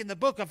back in the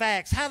book of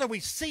Acts? How do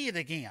we see it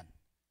again?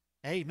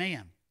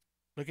 Amen.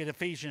 Look at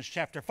Ephesians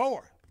chapter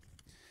 4.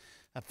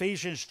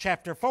 Ephesians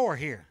chapter 4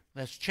 here.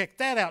 Let's check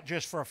that out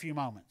just for a few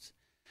moments.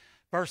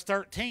 Verse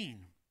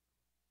 13.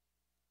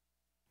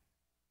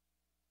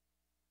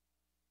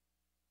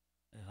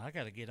 I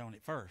got to get on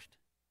it first.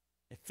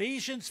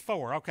 Ephesians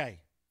 4, okay,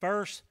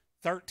 verse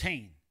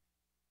 13.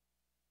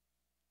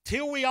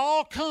 Till we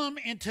all come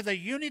into the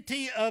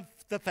unity of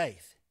the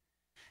faith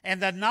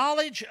and the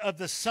knowledge of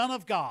the Son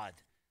of God,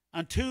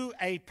 unto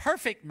a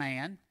perfect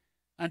man,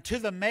 unto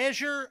the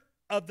measure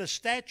of the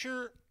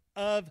stature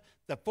of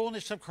the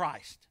fullness of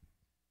Christ.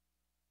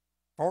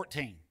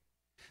 14.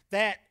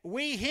 That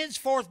we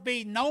henceforth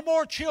be no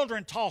more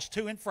children tossed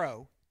to and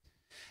fro,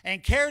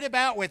 and carried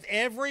about with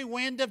every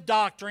wind of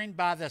doctrine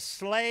by the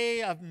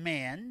sleight of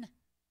men,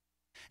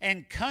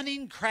 and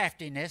cunning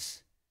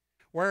craftiness,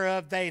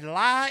 whereof they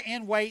lie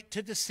in wait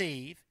to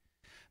deceive,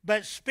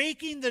 but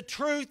speaking the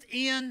truth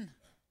in,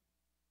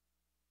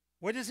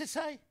 what does it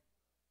say?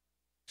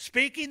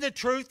 Speaking the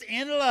truth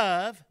in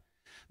love,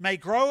 may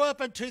grow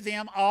up unto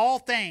them all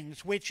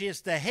things, which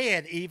is the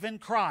head, even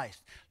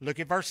Christ. Look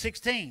at verse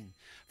 16.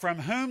 From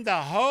whom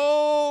the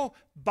whole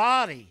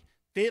body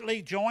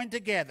fitly joined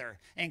together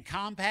and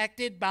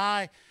compacted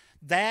by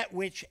that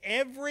which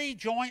every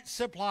joint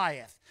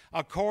supplieth,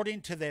 according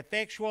to the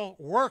effectual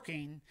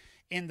working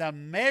in the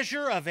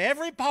measure of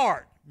every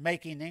part,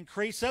 making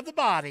increase of the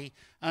body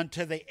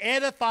unto the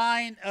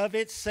edifying of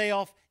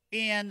itself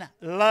in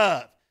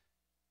love.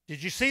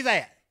 Did you see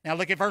that? Now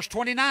look at verse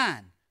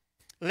 29.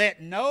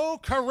 Let no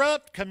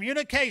corrupt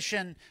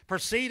communication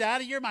proceed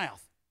out of your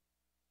mouth.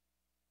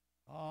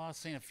 Oh, I've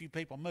seen a few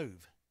people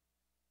move.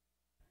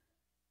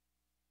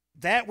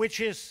 That which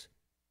is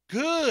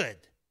good.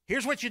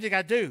 Here's what you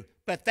got to do.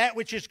 But that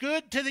which is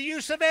good to the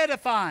use of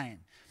edifying.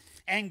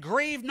 And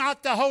grieve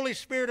not the Holy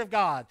Spirit of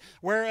God,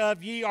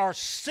 whereof ye are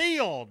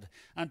sealed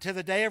unto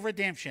the day of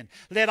redemption.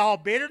 Let all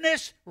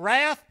bitterness,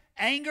 wrath,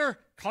 anger,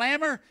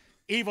 clamor,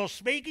 evil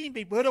speaking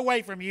be put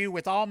away from you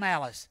with all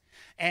malice.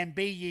 And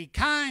be ye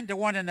kind to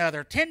one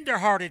another,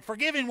 tenderhearted,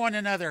 forgiving one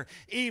another,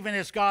 even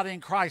as God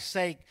in Christ's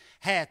sake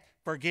hath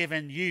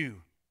forgiven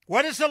you.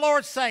 What is the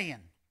Lord saying?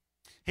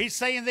 He's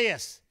saying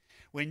this.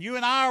 When you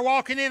and I are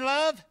walking in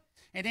love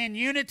and in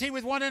unity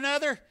with one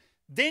another,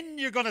 then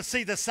you're going to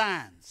see the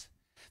signs.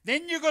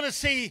 Then you're going to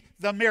see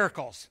the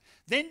miracles.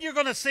 Then you're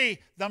going to see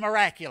the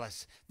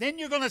miraculous. Then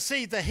you're going to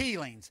see the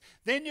healings.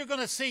 Then you're going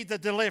to see the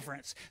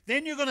deliverance.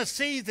 Then you're going to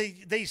see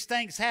these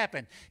things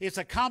happen. It's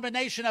a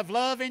combination of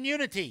love and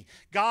unity.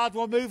 God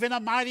will move in a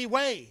mighty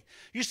way.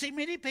 You see,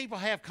 many people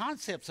have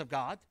concepts of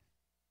God.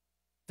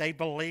 They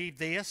believe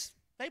this.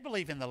 They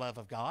believe in the love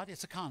of God.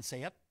 It's a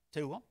concept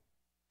to them.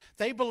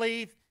 They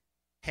believe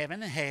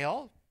heaven and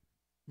hell,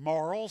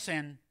 morals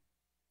and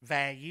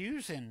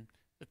values and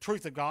the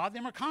truth of God.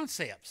 Them are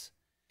concepts.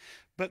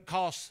 But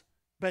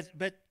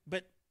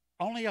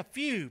only a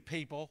few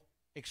people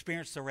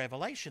experience the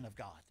revelation of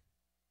God.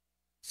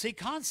 See,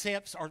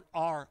 concepts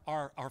are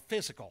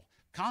physical.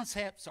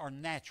 Concepts are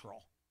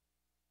natural.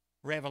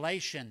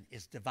 Revelation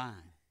is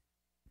divine.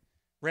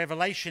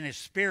 Revelation is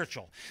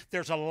spiritual.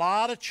 There's a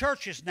lot of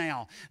churches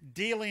now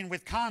dealing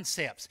with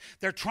concepts.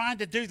 They're trying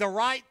to do the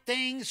right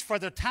things for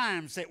the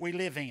times that we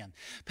live in.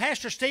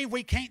 Pastor Steve,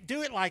 we can't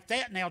do it like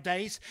that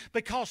nowadays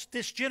because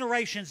this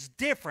generation's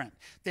different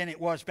than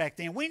it was back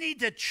then. We need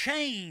to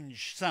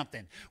change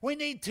something. We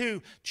need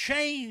to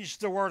change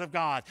the Word of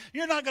God.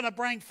 You're not going to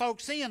bring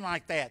folks in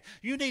like that.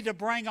 You need to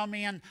bring them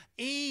in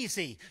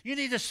easy. You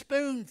need to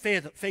spoon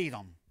feed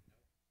them.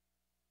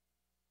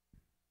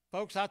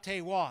 Folks, I'll tell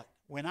you what.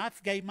 When I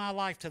gave my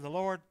life to the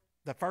Lord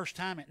the first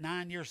time at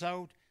 9 years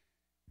old,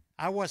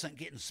 I wasn't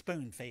getting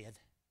spoon-fed.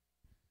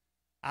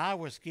 I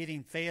was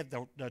getting fed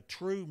the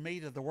true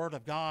meat of the Word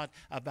of God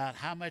about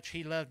how much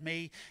He loved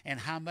me and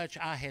how much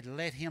I had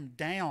let Him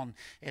down.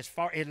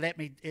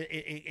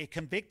 It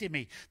convicted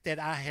me that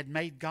I had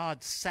made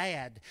God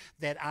sad,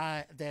 that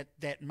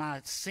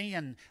my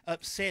sin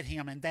upset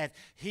Him, and that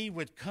He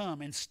would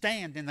come and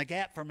stand in the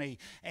gap for me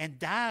and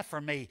die for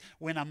me.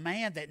 When a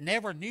man that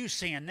never knew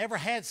sin, never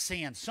had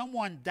sin,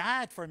 someone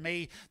died for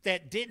me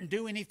that didn't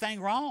do anything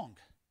wrong.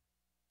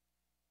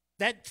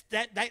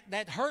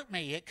 That hurt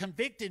me. It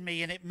convicted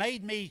me, and it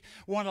made me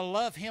want to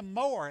love Him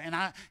more. And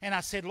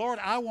I said, Lord,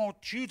 I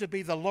want You to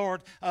be the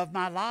Lord of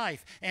my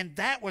life. And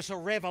that was a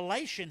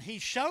revelation He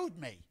showed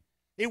me.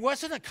 It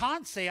wasn't a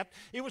concept.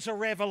 It was a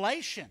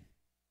revelation.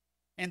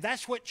 And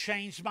that's what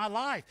changed my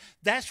life.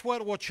 That's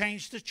what will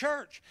change the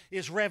church,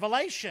 is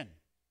revelation.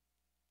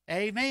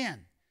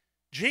 Amen.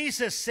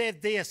 Jesus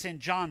said this in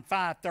John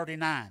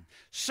 5:39.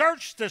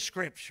 Search the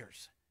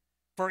Scriptures,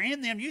 for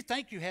in them you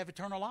think you have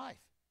eternal life.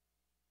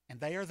 And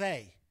they are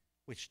they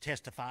which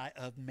testify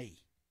of me.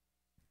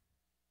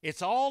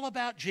 It's all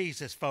about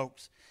Jesus,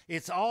 folks.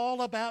 It's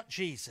all about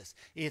Jesus.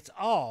 It's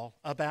all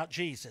about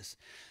Jesus.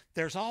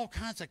 There's all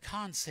kinds of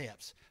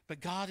concepts, but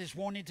God is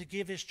wanting to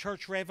give His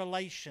church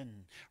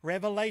revelation.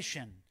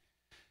 Revelation.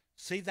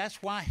 See,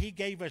 that's why He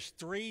gave us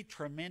 3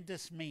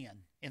 tremendous men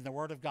in the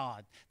Word of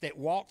God that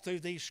walk through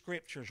these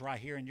scriptures right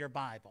here in your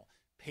Bible.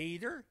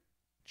 Peter,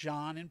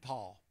 John, and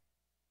Paul.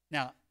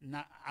 Now,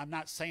 I'm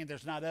not saying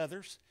there's not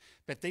others,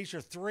 but these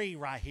are 3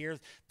 right here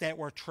that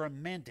were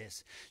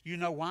tremendous. You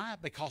know why?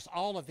 Because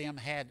all of them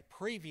had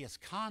previous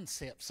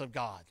concepts of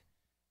God.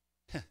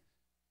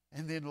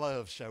 And then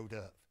love showed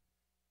up.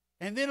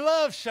 And then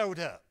love showed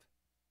up.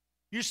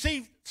 You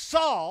see,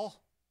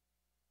 Saul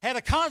had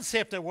a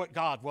concept of what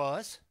God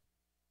was.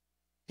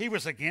 He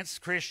was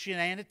against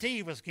Christianity.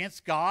 He was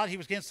against God. He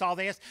was against all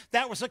this.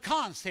 That was a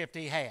concept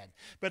he had.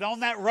 But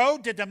on that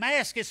road to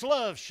Damascus,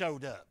 love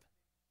showed up.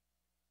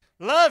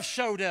 Love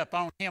showed up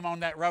on him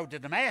on that road to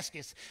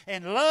Damascus,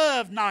 and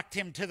love knocked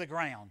him to the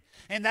ground.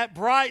 And that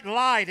bright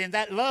light and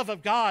that love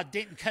of God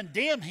didn't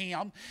condemn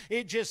him.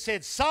 It just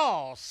said,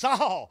 Saul,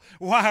 Saul,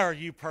 why are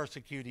you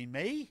persecuting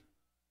me?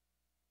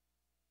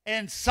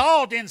 And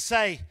Saul didn't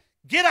say,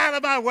 get out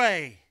of my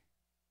way.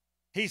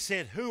 He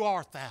said, who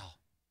art thou,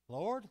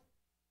 Lord?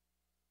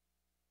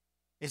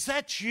 Is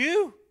that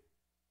you?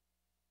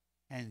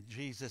 And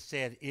Jesus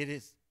said,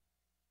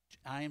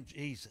 I am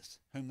Jesus,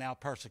 whom thou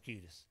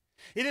persecutest.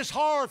 It is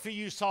hard for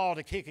you, Saul,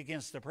 to kick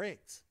against the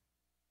pricks.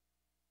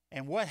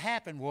 And what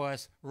happened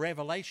was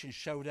revelation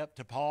showed up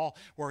to Paul,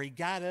 where he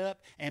got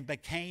up and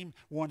became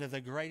one of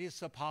the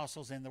greatest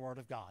apostles in the Word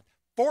of God.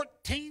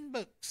 14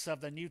 books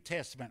of the New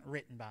Testament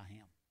written by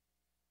him.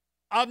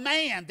 A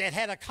man that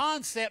had a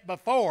concept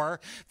before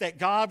that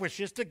God was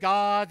just a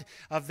God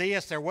of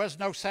this. There was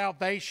no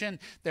salvation.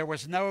 There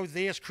was no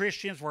this.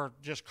 Christians were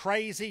just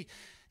crazy.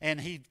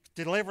 And he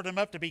delivered them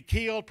up to be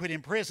killed, put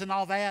in prison,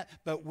 all that.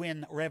 But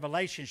when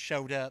revelation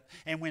showed up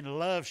and when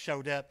love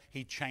showed up,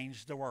 he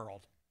changed the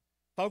world.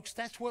 Folks,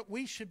 that's what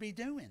we should be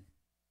doing.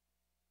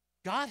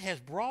 God has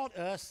brought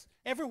us,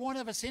 every one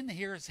of us in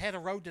here has had a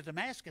road to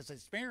Damascus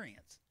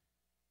experience.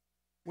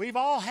 We've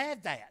all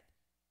had that.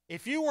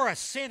 If you were a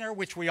sinner,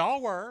 which we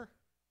all were,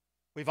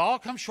 we've all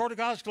come short of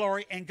God's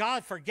glory, and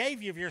God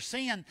forgave you of your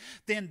sin,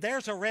 then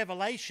there's a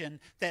revelation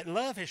that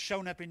love has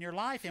shown up in your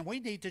life, and we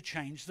need to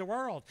change the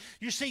world.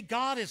 You see,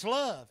 God is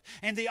love,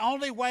 and the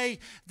only way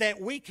that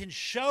we can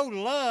show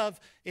love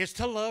is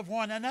to love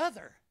one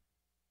another.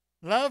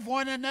 Love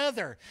one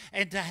another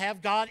and to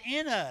have God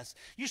in us.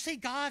 You see,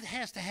 God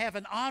has to have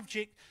an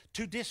object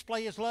to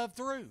display his love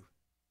through.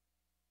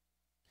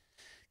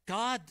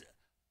 God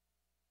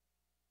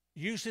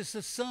uses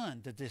the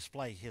sun to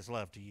display his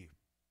love to you.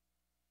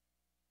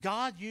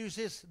 God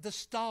uses the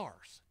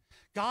stars.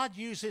 God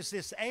uses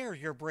this air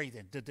you're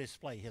breathing to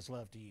display his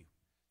love to you.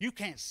 You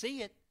can't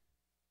see it,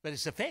 but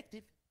it's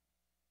effective.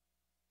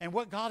 And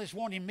what God is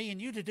wanting me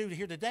and you to do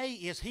here today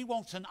is he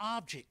wants an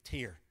object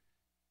here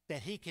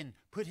that he can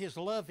put his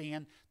love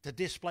in to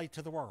display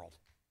to the world.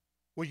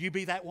 Will you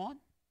be that one?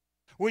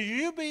 Will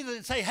you be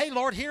the say, hey,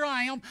 Lord, here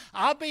I am.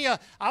 I'll be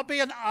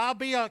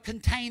a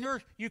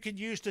container you can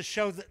use to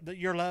show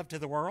your love to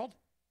the world.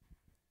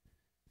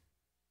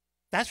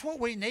 That's what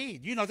we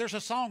need. You know, there's a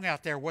song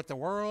out there, what the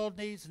world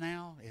needs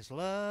now is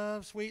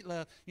love, sweet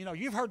love. You know,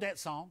 you've heard that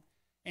song,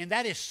 and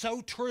that is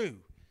so true.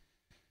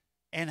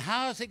 And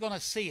how is it going to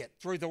see it?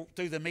 Through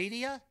the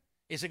media?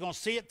 Is it going to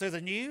see it through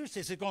the news?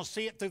 Is it going to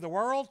see it through the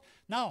world?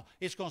 No,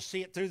 it's going to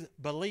see it through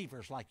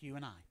believers like you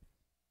and I.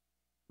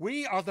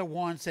 We are the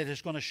ones that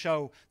is going to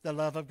show the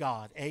love of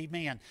God.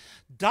 Amen.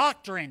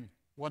 Doctrine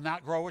will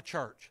not grow a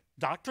church.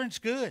 Doctrine's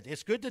good.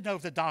 It's good to know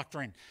the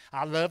doctrine.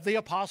 I love the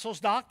apostles'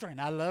 doctrine.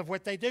 I love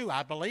what they do.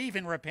 I believe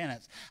in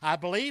repentance. I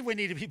believe we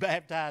need to be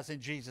baptized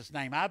in Jesus'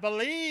 name. I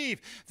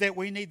believe that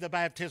we need the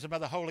baptism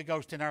of the Holy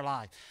Ghost in our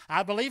life.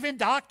 I believe in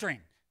doctrine,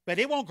 but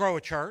it won't grow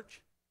a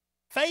church.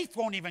 Faith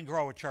won't even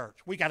grow a church.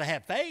 We got to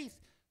have faith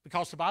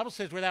because the Bible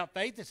says without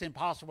faith it's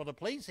impossible to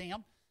please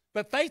him.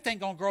 But faith ain't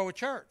going to grow a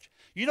church.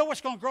 You know what's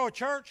going to grow a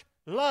church?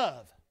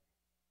 Love.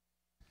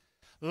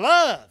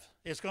 Love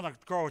is going to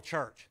grow a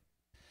church.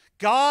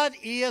 God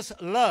is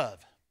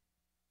love.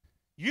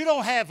 You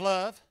don't have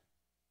love.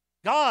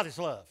 God is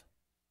love.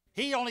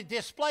 He only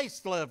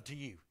displays love to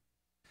you.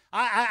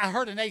 I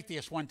heard an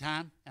atheist one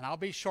time, and I'll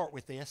be short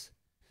with this.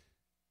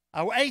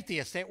 An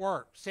atheist at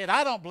work said,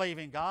 I don't believe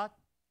in God.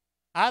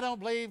 I don't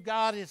believe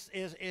God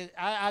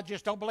I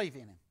just don't believe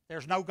in him.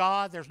 There's no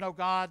God. There's no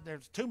God.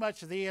 There's too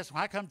much of this.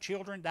 How come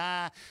children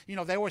die? You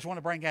know, they always want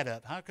to bring that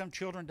up. How come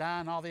children die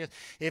and all this?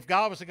 If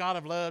God was a God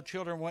of love,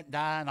 children wouldn't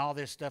die and all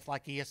this stuff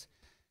like this.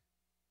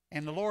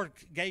 And the Lord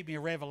gave me a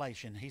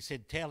revelation. He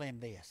said, tell him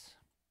this.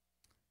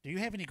 Do you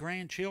have any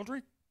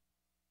grandchildren?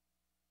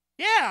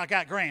 Yeah, I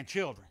got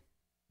grandchildren.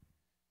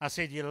 I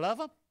said, you love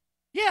them?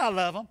 Yeah, I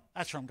love them.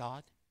 That's from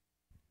God.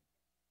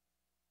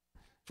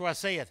 That's what I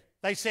said.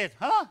 They said,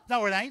 huh?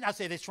 No, it ain't. I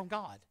said, it's from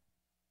God.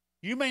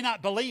 You may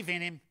not believe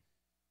in him,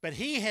 but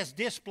he has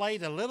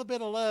displayed a little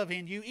bit of love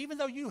in you, even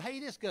though you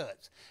hate his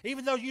guts,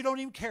 even though you don't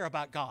even care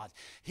about God.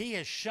 He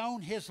has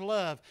shown his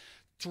love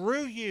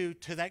through you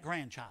to that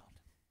grandchild.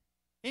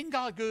 Isn't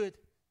God good?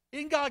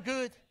 Isn't God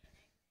good?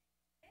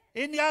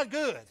 Isn't God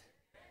good?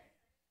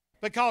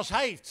 Because,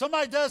 hey, if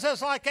somebody does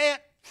us like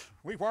that,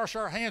 we wash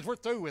our hands, we're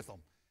through with them.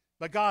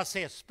 But God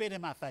says, spit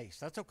in my face.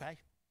 That's okay.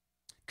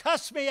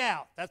 Cuss me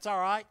out. That's all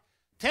right.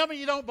 Tell me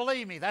you don't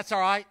believe me. That's all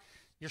right.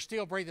 You're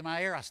still breathing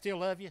my air. I still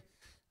love you.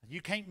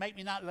 You can't make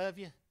me not love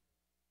you. The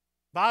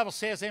Bible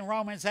says in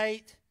Romans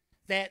 8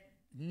 that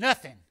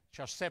nothing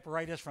shall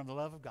separate us from the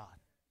love of God.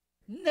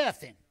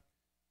 Nothing.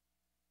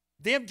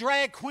 Them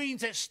drag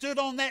queens that stood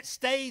on that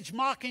stage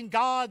mocking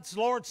God's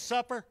Lord's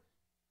Supper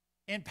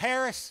in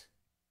Paris,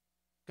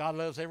 God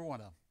loves every one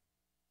of them.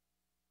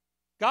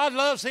 God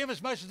loves them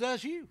as much as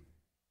does you.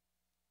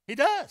 He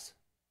does.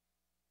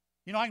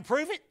 You know, I can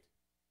prove it.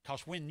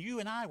 Because when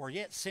you and I were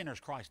yet sinners,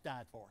 Christ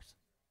died for us.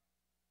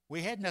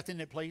 We had nothing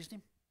that pleased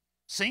him.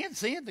 Sin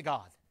to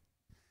God.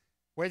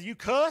 Whether you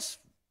cuss,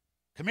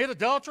 commit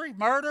adultery,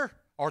 murder,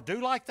 or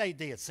do like they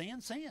did,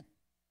 sin.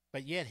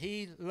 But yet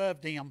he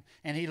loved them,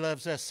 and he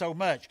loves us so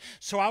much.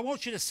 So I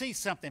want you to see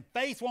something.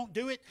 Faith won't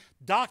do it.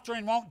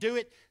 Doctrine won't do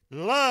it.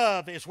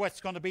 Love is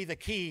what's going to be the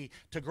key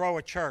to grow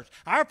a church.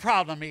 Our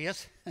problem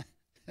is,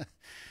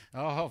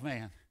 oh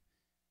man,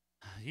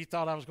 you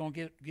thought I was going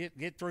to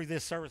get through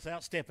this service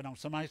without stepping on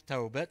somebody's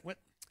toe, but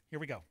here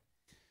we go.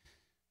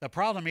 The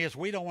problem is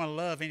we don't want to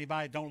love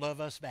anybody that don't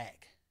love us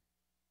back.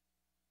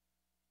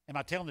 Am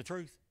I telling the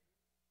truth?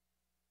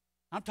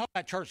 I'm talking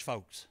about church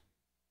folks.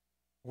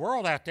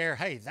 World out there,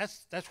 hey,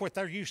 that's what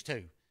they're used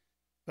to.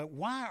 But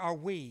why are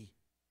we,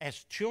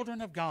 as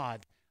children of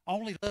God,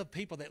 only love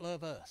people that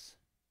love us?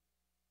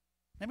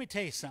 Let me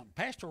tell you something.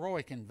 Pastor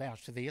Roy can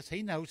vouch to this.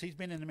 He knows. He's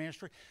been in the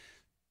ministry.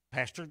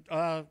 Pastor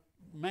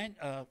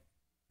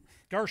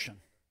Gershon,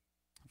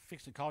 I'm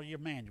fixing to call you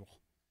Emmanuel.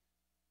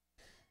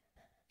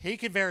 He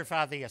can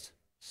verify this.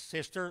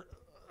 Sister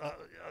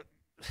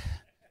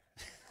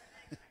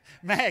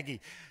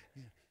Maggie,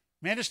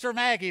 Minister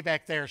Maggie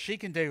back there, she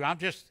can do.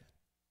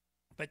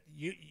 But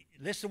you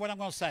listen to what I'm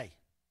going to say.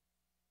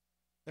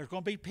 There's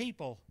going to be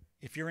people,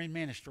 if you're in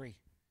ministry,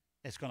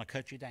 that's going to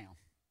cut you down.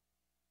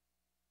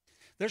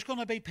 There's going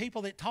to be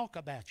people that talk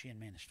about you in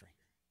ministry.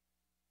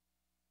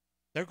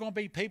 There's going to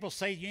be people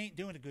say you ain't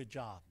doing a good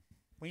job.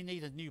 We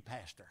need a new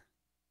pastor.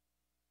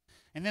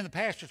 And then the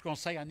pastor's going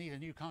to say, I need a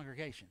new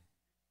congregation.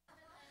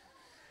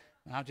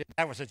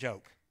 That was a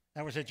joke.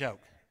 That was a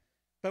joke.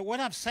 But what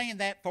I'm saying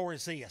that for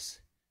is this.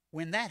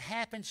 When that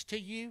happens to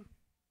you,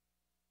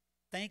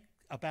 think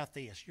about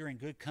this. You're in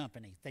good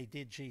company. They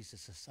did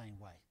Jesus the same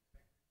way.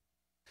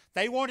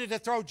 They wanted to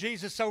throw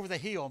Jesus over the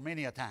hill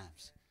many a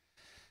times.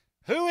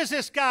 Who is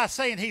this guy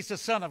saying he's the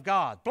Son of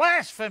God?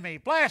 Blasphemy,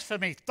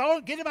 blasphemy.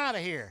 Get him out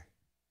of here.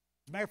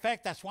 As a matter of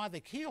fact, that's why they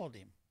killed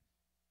him.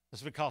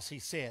 It's because he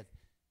said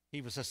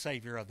he was the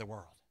Savior of the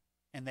world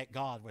and that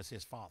God was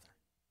his Father.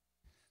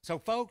 So,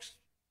 folks,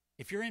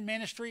 if you're in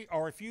ministry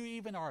or if you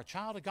even are a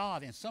child of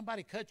God and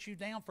somebody cuts you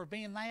down for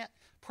being that,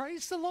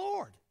 praise the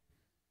Lord.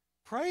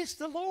 Praise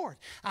the Lord.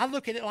 I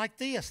look at it like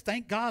this.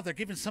 Thank God they're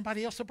giving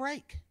somebody else a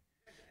break.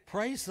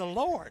 Praise the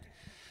Lord.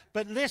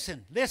 But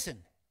listen.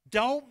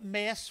 Don't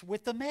mess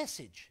with the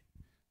message.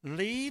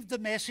 Leave the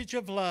message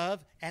of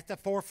love at the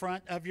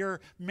forefront of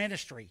your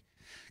ministry.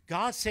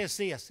 God says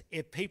this,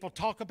 if people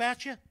talk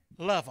about you,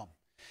 love them.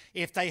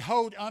 If they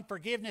hold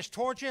unforgiveness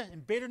towards you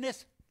and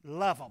bitterness,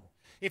 love them.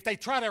 If they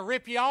try to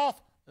rip you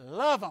off,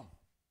 love them.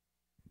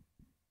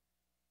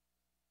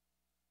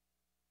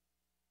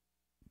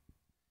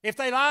 If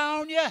they lie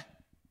on you,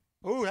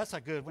 ooh, that's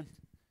a good one.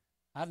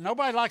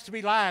 Nobody likes to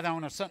be lied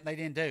on or something they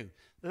didn't do.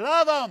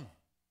 Love them.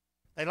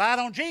 They lied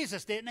on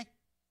Jesus, didn't they?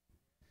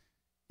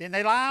 Didn't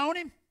they lie on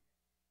him?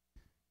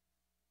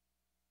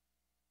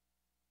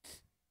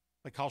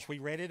 Because we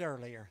read it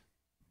earlier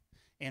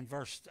in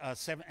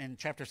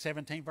chapter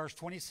 17, verse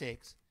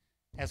 26.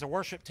 As the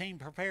worship team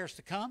prepares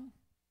to come,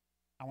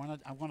 I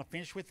want to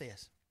finish with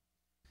this.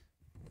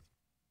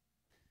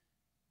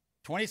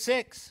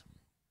 26.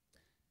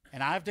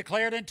 And I've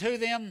declared unto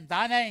them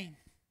thy name,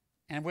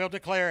 and will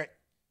declare it,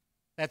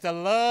 that the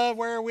love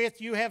wherewith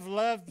you have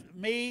loved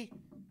me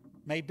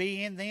may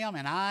be in them,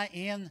 and I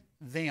in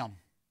them.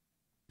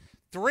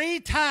 3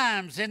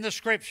 times in the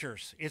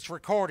Scriptures it's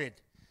recorded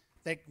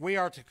that we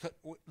are to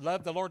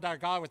love the Lord our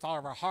God with all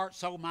of our heart,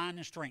 soul, mind,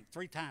 and strength.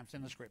 3 times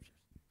in the Scriptures.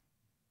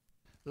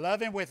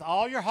 Love him with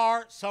all your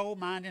heart, soul,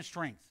 mind, and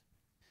strength.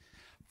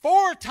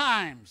 4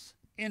 times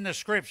in the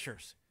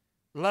Scriptures.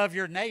 Love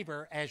your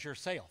neighbor as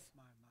yourself.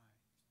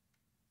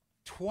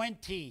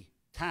 20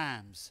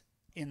 times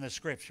in the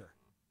Scripture.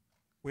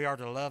 We are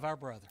to love our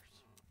brothers.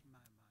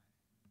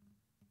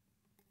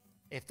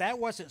 If that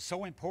wasn't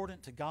so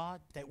important to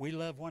God that we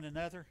love one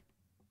another,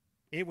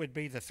 it would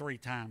be the 3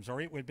 times or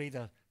it would be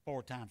the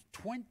 4 times.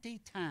 20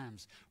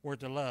 times we're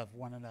to love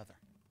one another.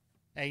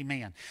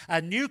 Amen.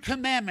 A new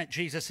commandment,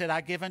 Jesus said,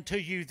 I give unto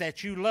you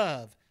that you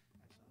love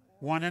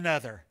one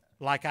another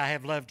like I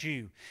have loved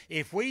you.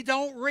 If we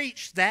don't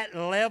reach that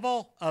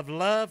level of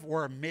love,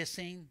 we're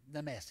missing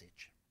the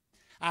message.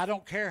 I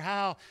don't care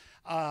how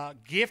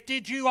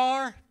gifted you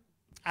are.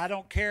 I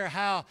don't care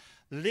how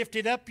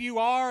lifted up you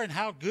are and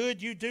how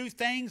good you do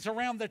things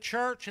around the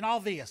church and all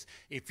this.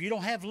 If you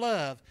don't have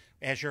love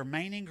as your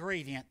main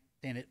ingredient,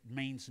 then it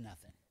means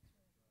nothing.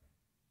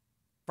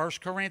 1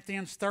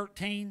 Corinthians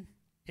 13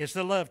 is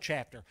the love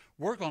chapter.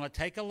 We're going to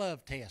take a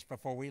love test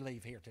before we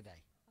leave here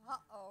today.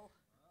 Uh-oh.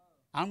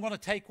 I'm going to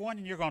take one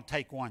and you're going to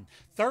take one.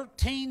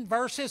 13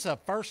 verses of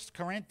 1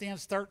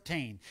 Corinthians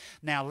 13.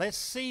 Now let's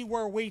see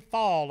where we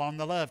fall on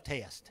the love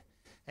test.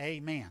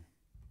 Amen.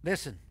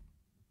 Listen.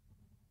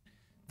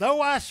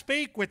 Though I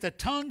speak with the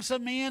tongues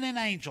of men and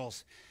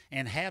angels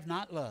and have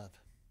not love.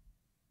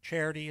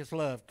 Charity is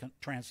love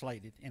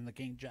translated in the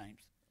King James.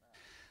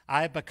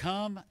 I have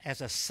become as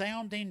a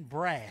sounding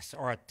brass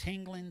or a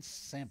tingling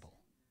cymbal.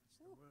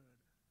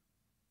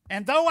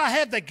 And though I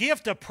have the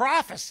gift of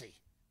prophecy,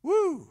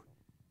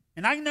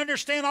 And I can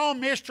understand all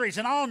mysteries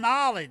and all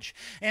knowledge.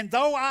 And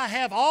though I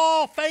have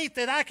all faith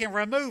that I can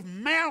remove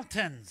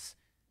mountains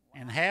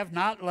and have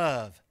not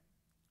love,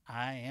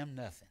 I am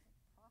nothing.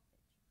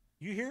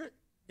 You hear it?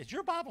 Does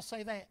your Bible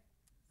say that?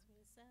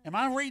 Am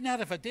I reading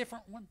out of a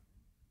different one?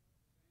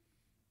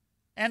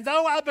 And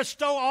though I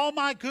bestow all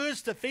my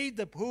goods to feed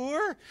the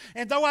poor,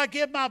 and though I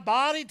give my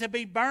body to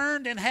be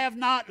burned and have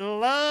not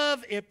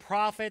love, it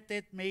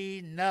profiteth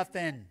me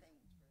nothing.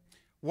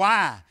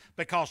 Why?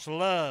 Because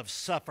love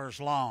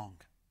suffers long.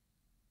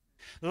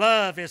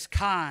 Love is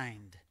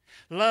kind.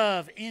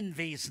 Love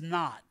envies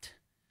not.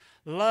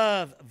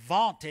 Love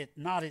vaunteth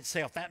not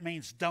itself. That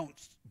means don't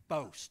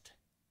boast.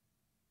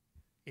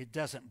 It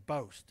doesn't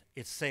boast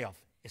itself.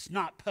 It's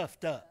not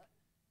puffed up.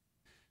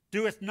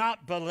 Doeth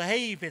not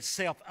behave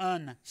itself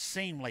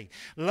unseemly.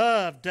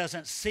 Love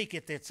doesn't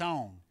seeketh its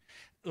own.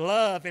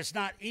 Love is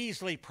not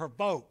easily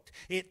provoked.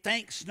 It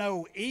thinks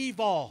no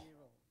evil.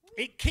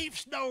 It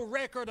keeps no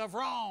record of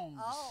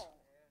wrongs. Oh,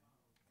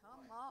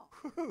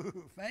 come on.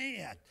 Ooh,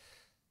 man.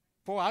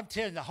 Boy, I'm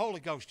telling you, the Holy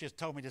Ghost just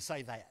told me to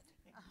say that.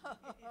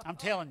 I'm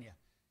telling you.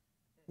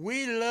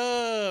 We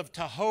love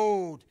to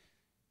hold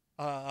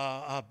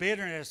a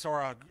bitterness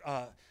or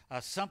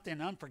something,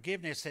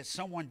 unforgiveness that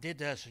someone did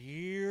to us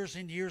years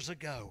and years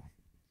ago.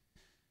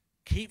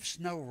 Keeps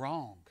no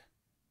wrong.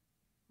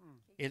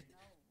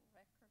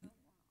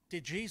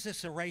 Did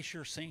Jesus erase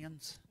your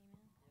sins?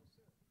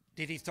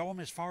 Did he throw them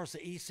as far as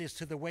the east is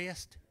to the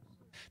west?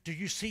 Do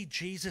you see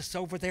Jesus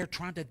over there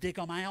trying to dig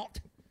them out?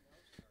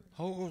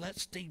 Oh,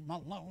 that's Steve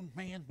Malone,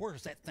 man.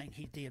 Where's that thing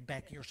he did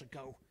back years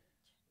ago?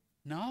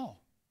 No.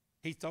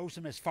 He throws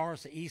them as far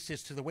as the east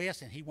is to the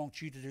west, and he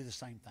wants you to do the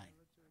same thing.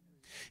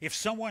 If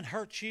someone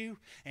hurts you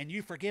and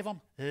you forgive them,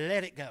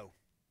 let it go.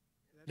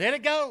 Let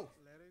it go.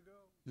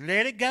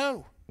 Let it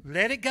go.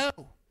 Let it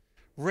go.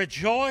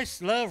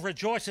 Rejoice. Love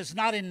rejoices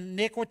not in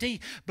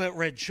iniquity, but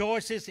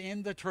rejoices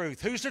in the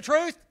truth. Who's the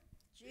truth?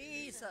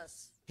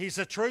 Jesus. He's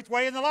the truth,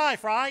 way, and the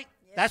life, right?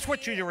 Yes, that's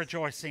what you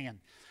rejoice in.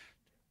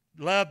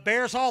 Love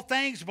bears all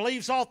things,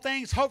 believes all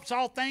things, hopes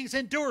all things,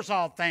 endures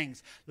all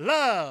things.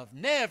 Love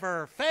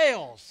never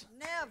fails.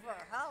 Never.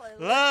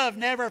 Hallelujah. Love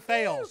never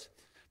fails.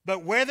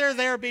 But whether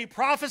there be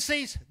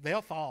prophecies,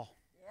 they'll fall.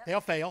 Yep.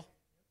 They'll fail.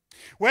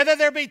 Whether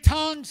there be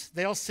tongues,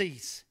 they'll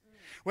cease.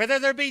 Whether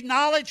there be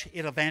knowledge,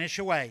 it'll vanish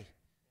away.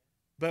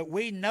 But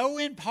we know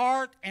in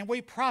part and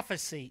we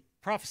prophesy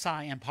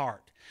in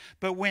part.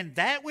 But when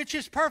that which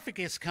is perfect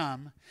is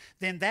come,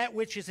 then that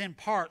which is in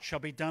part shall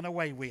be done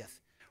away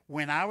with.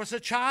 When I was a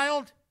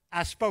child,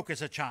 I spoke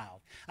as a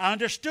child. I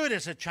understood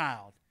as a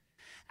child.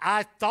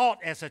 I thought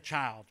as a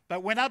child.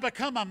 But when I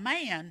become a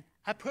man,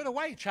 I put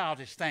away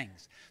childish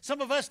things. Some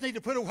of us need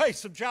to put away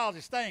some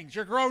childish things.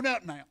 You're grown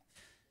up now.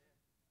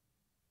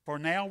 For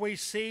now we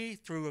see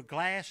through a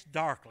glass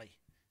darkly.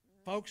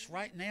 Folks,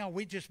 right now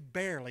we just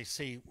barely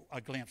see a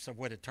glimpse of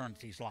what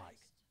eternity's like.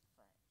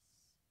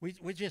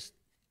 We just,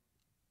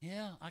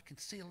 yeah, I can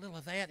see a little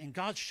of that. And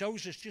God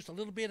shows us just a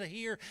little bit of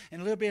here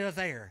and a little bit of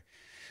there.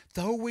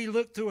 Though we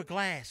look through a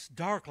glass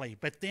darkly,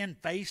 but then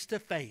face to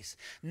face.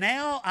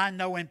 Now I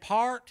know in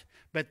part,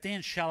 but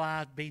then shall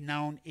I be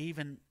known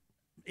even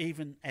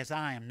as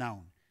I am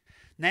known.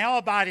 Now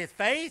abideth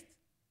faith,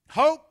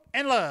 hope,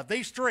 and love,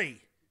 these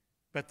three.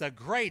 But the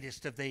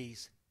greatest of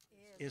these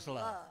is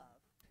love.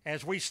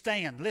 As we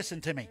stand,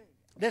 listen to me.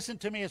 Listen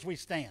to me as we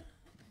stand.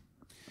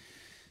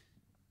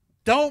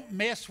 Don't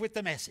mess with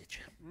the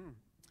message.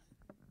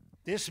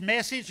 This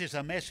message is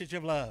a message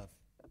of love.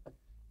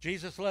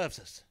 Jesus loves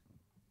us.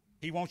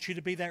 He wants you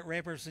to be that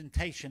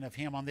representation of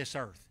him on this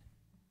earth.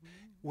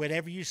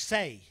 Whatever you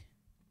say,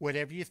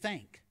 whatever you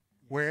think,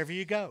 wherever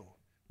you go,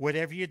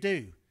 whatever you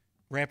do,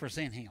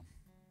 represent him.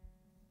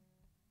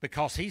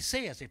 Because he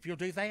says, if you'll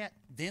do that,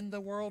 then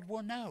the world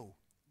will know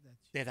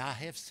that I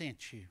have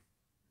sent you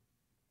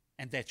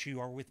and that you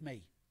are with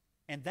me.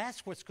 And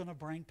that's what's going to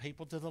bring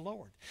people to the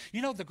Lord.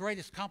 You know, the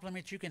greatest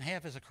compliment you can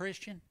have as a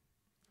Christian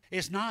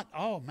is not,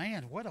 oh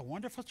man, what a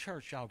wonderful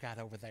church y'all got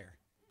over there.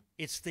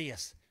 It's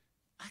this,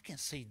 I can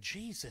see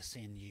Jesus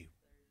in you.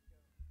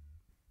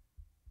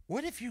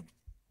 What if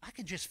I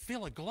can just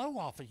feel a glow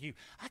off of you.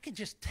 I can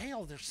just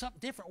tell there's something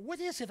different. What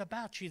is it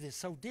about you that's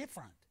so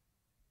different?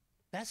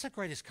 That's the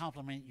greatest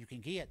compliment you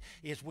can get,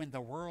 is when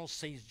the world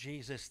sees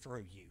Jesus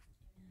through you.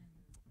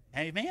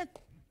 Amen?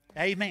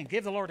 Amen.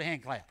 Give the Lord a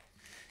hand clap.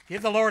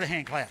 Give the Lord a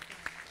hand clap.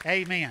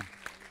 Amen.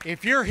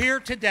 If you're here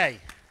today,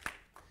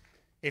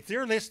 if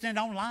you're listening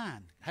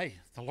online, hey,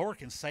 the Lord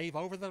can save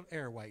over the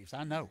airwaves.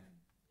 I know.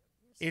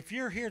 If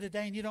you're here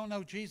today and you don't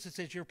know Jesus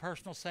as your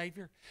personal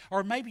Savior,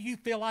 or maybe you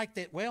feel like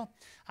that, well,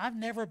 I've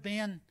never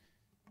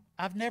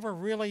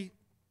really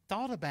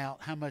thought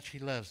about how much he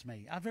loves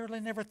me. I've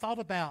really never thought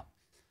about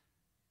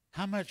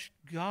how much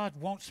God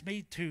wants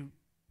me to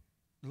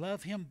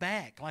love him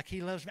back like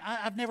he loves me.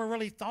 I've never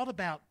really thought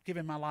about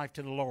giving my life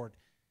to the Lord.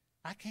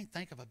 I can't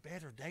think of a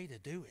better day to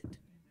do it.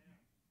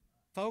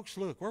 Folks,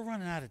 look, we're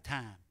running out of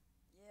time.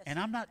 Yes. And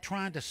I'm not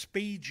trying to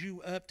speed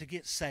you up to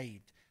get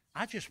saved.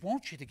 I just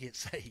want you to get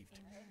saved.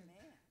 Amen.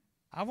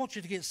 I want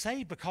you to get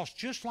saved because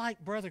just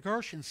like Brother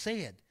Gershon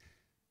said,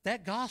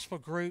 that gospel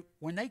group,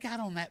 when they got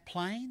on that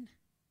plane,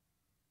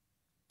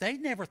 they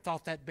never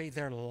thought that'd be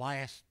their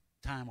last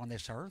time on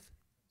this earth.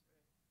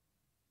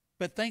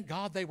 But thank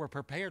God they were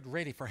prepared,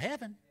 ready for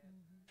heaven.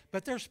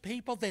 But there's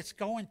people that's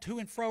going to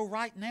and fro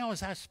right now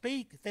as I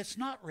speak that's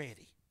not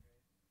ready.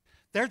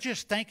 They're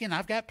just thinking,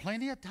 I've got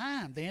plenty of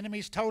time. The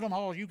enemy's told them,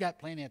 oh, you got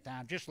plenty of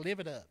time. Just live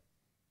it up.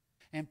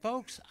 And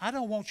folks, I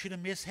don't want you to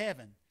miss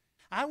heaven.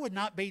 I would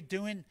not be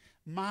doing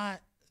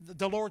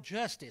the Lord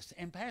justice.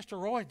 And Pastor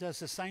Roy does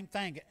the same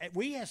thing.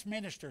 We as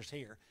ministers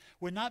here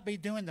would not be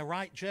doing the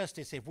right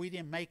justice if we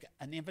didn't make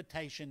an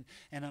invitation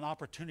and an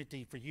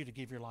opportunity for you to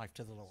give your life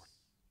to the Lord.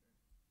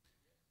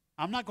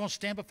 I'm not going to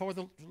stand before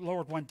the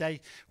Lord one day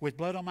with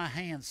blood on my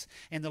hands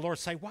and the Lord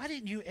say, why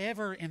didn't you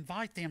ever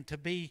invite them to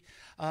be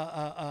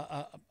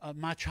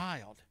my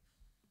child,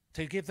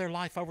 to give their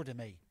life over to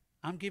me?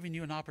 I'm giving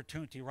you an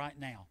opportunity right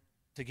now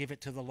to give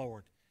it to the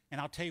Lord. And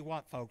I'll tell you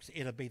what, folks,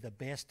 it'll be the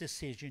best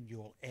decision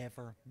you'll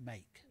ever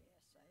make.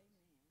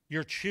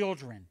 Your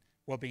children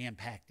will be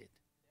impacted.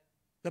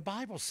 The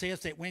Bible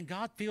says that when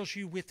God fills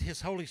you with His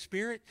Holy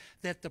Spirit,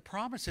 that the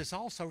promise is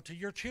also to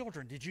your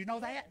children. Did you know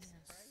that?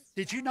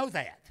 Did you know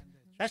that?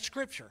 That's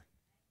Scripture.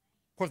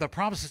 For the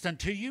promise is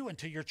unto you and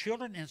to your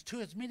children and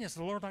to as many as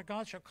the Lord our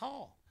God shall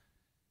call.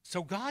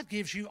 So God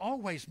gives you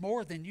always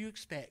more than you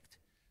expect.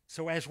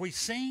 So as we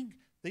sing,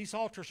 these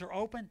altars are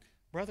open.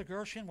 Brother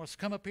Gershon, let's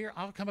come up here.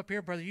 I'll come up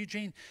here. Brother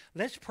Eugene,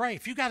 let's pray.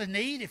 If you got a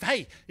need,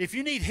 if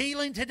you need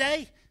healing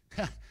today,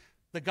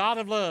 the God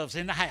of love's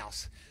in the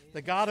house.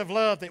 The God of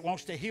love that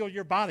wants to heal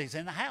your bodies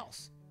in the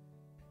house.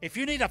 If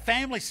you need a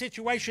family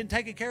situation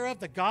taken care of,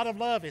 the God of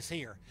love is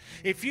here.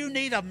 If you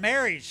need a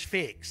marriage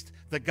fixed,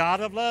 the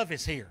God of love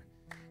is here.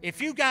 If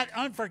you got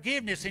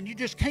unforgiveness and you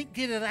just can't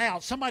get it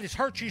out, somebody's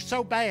hurt you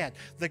so bad,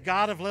 the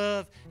God of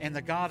love and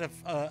the God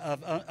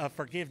of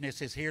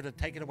forgiveness is here to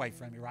take it away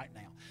from you right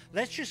now.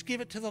 Let's just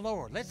give it to the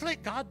Lord. Let's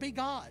let God be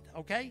God,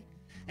 okay?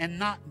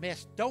 And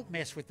don't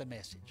mess with the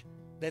message.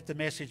 Let the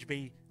message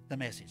be the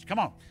message. Come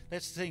on,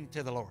 let's sing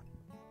to the Lord.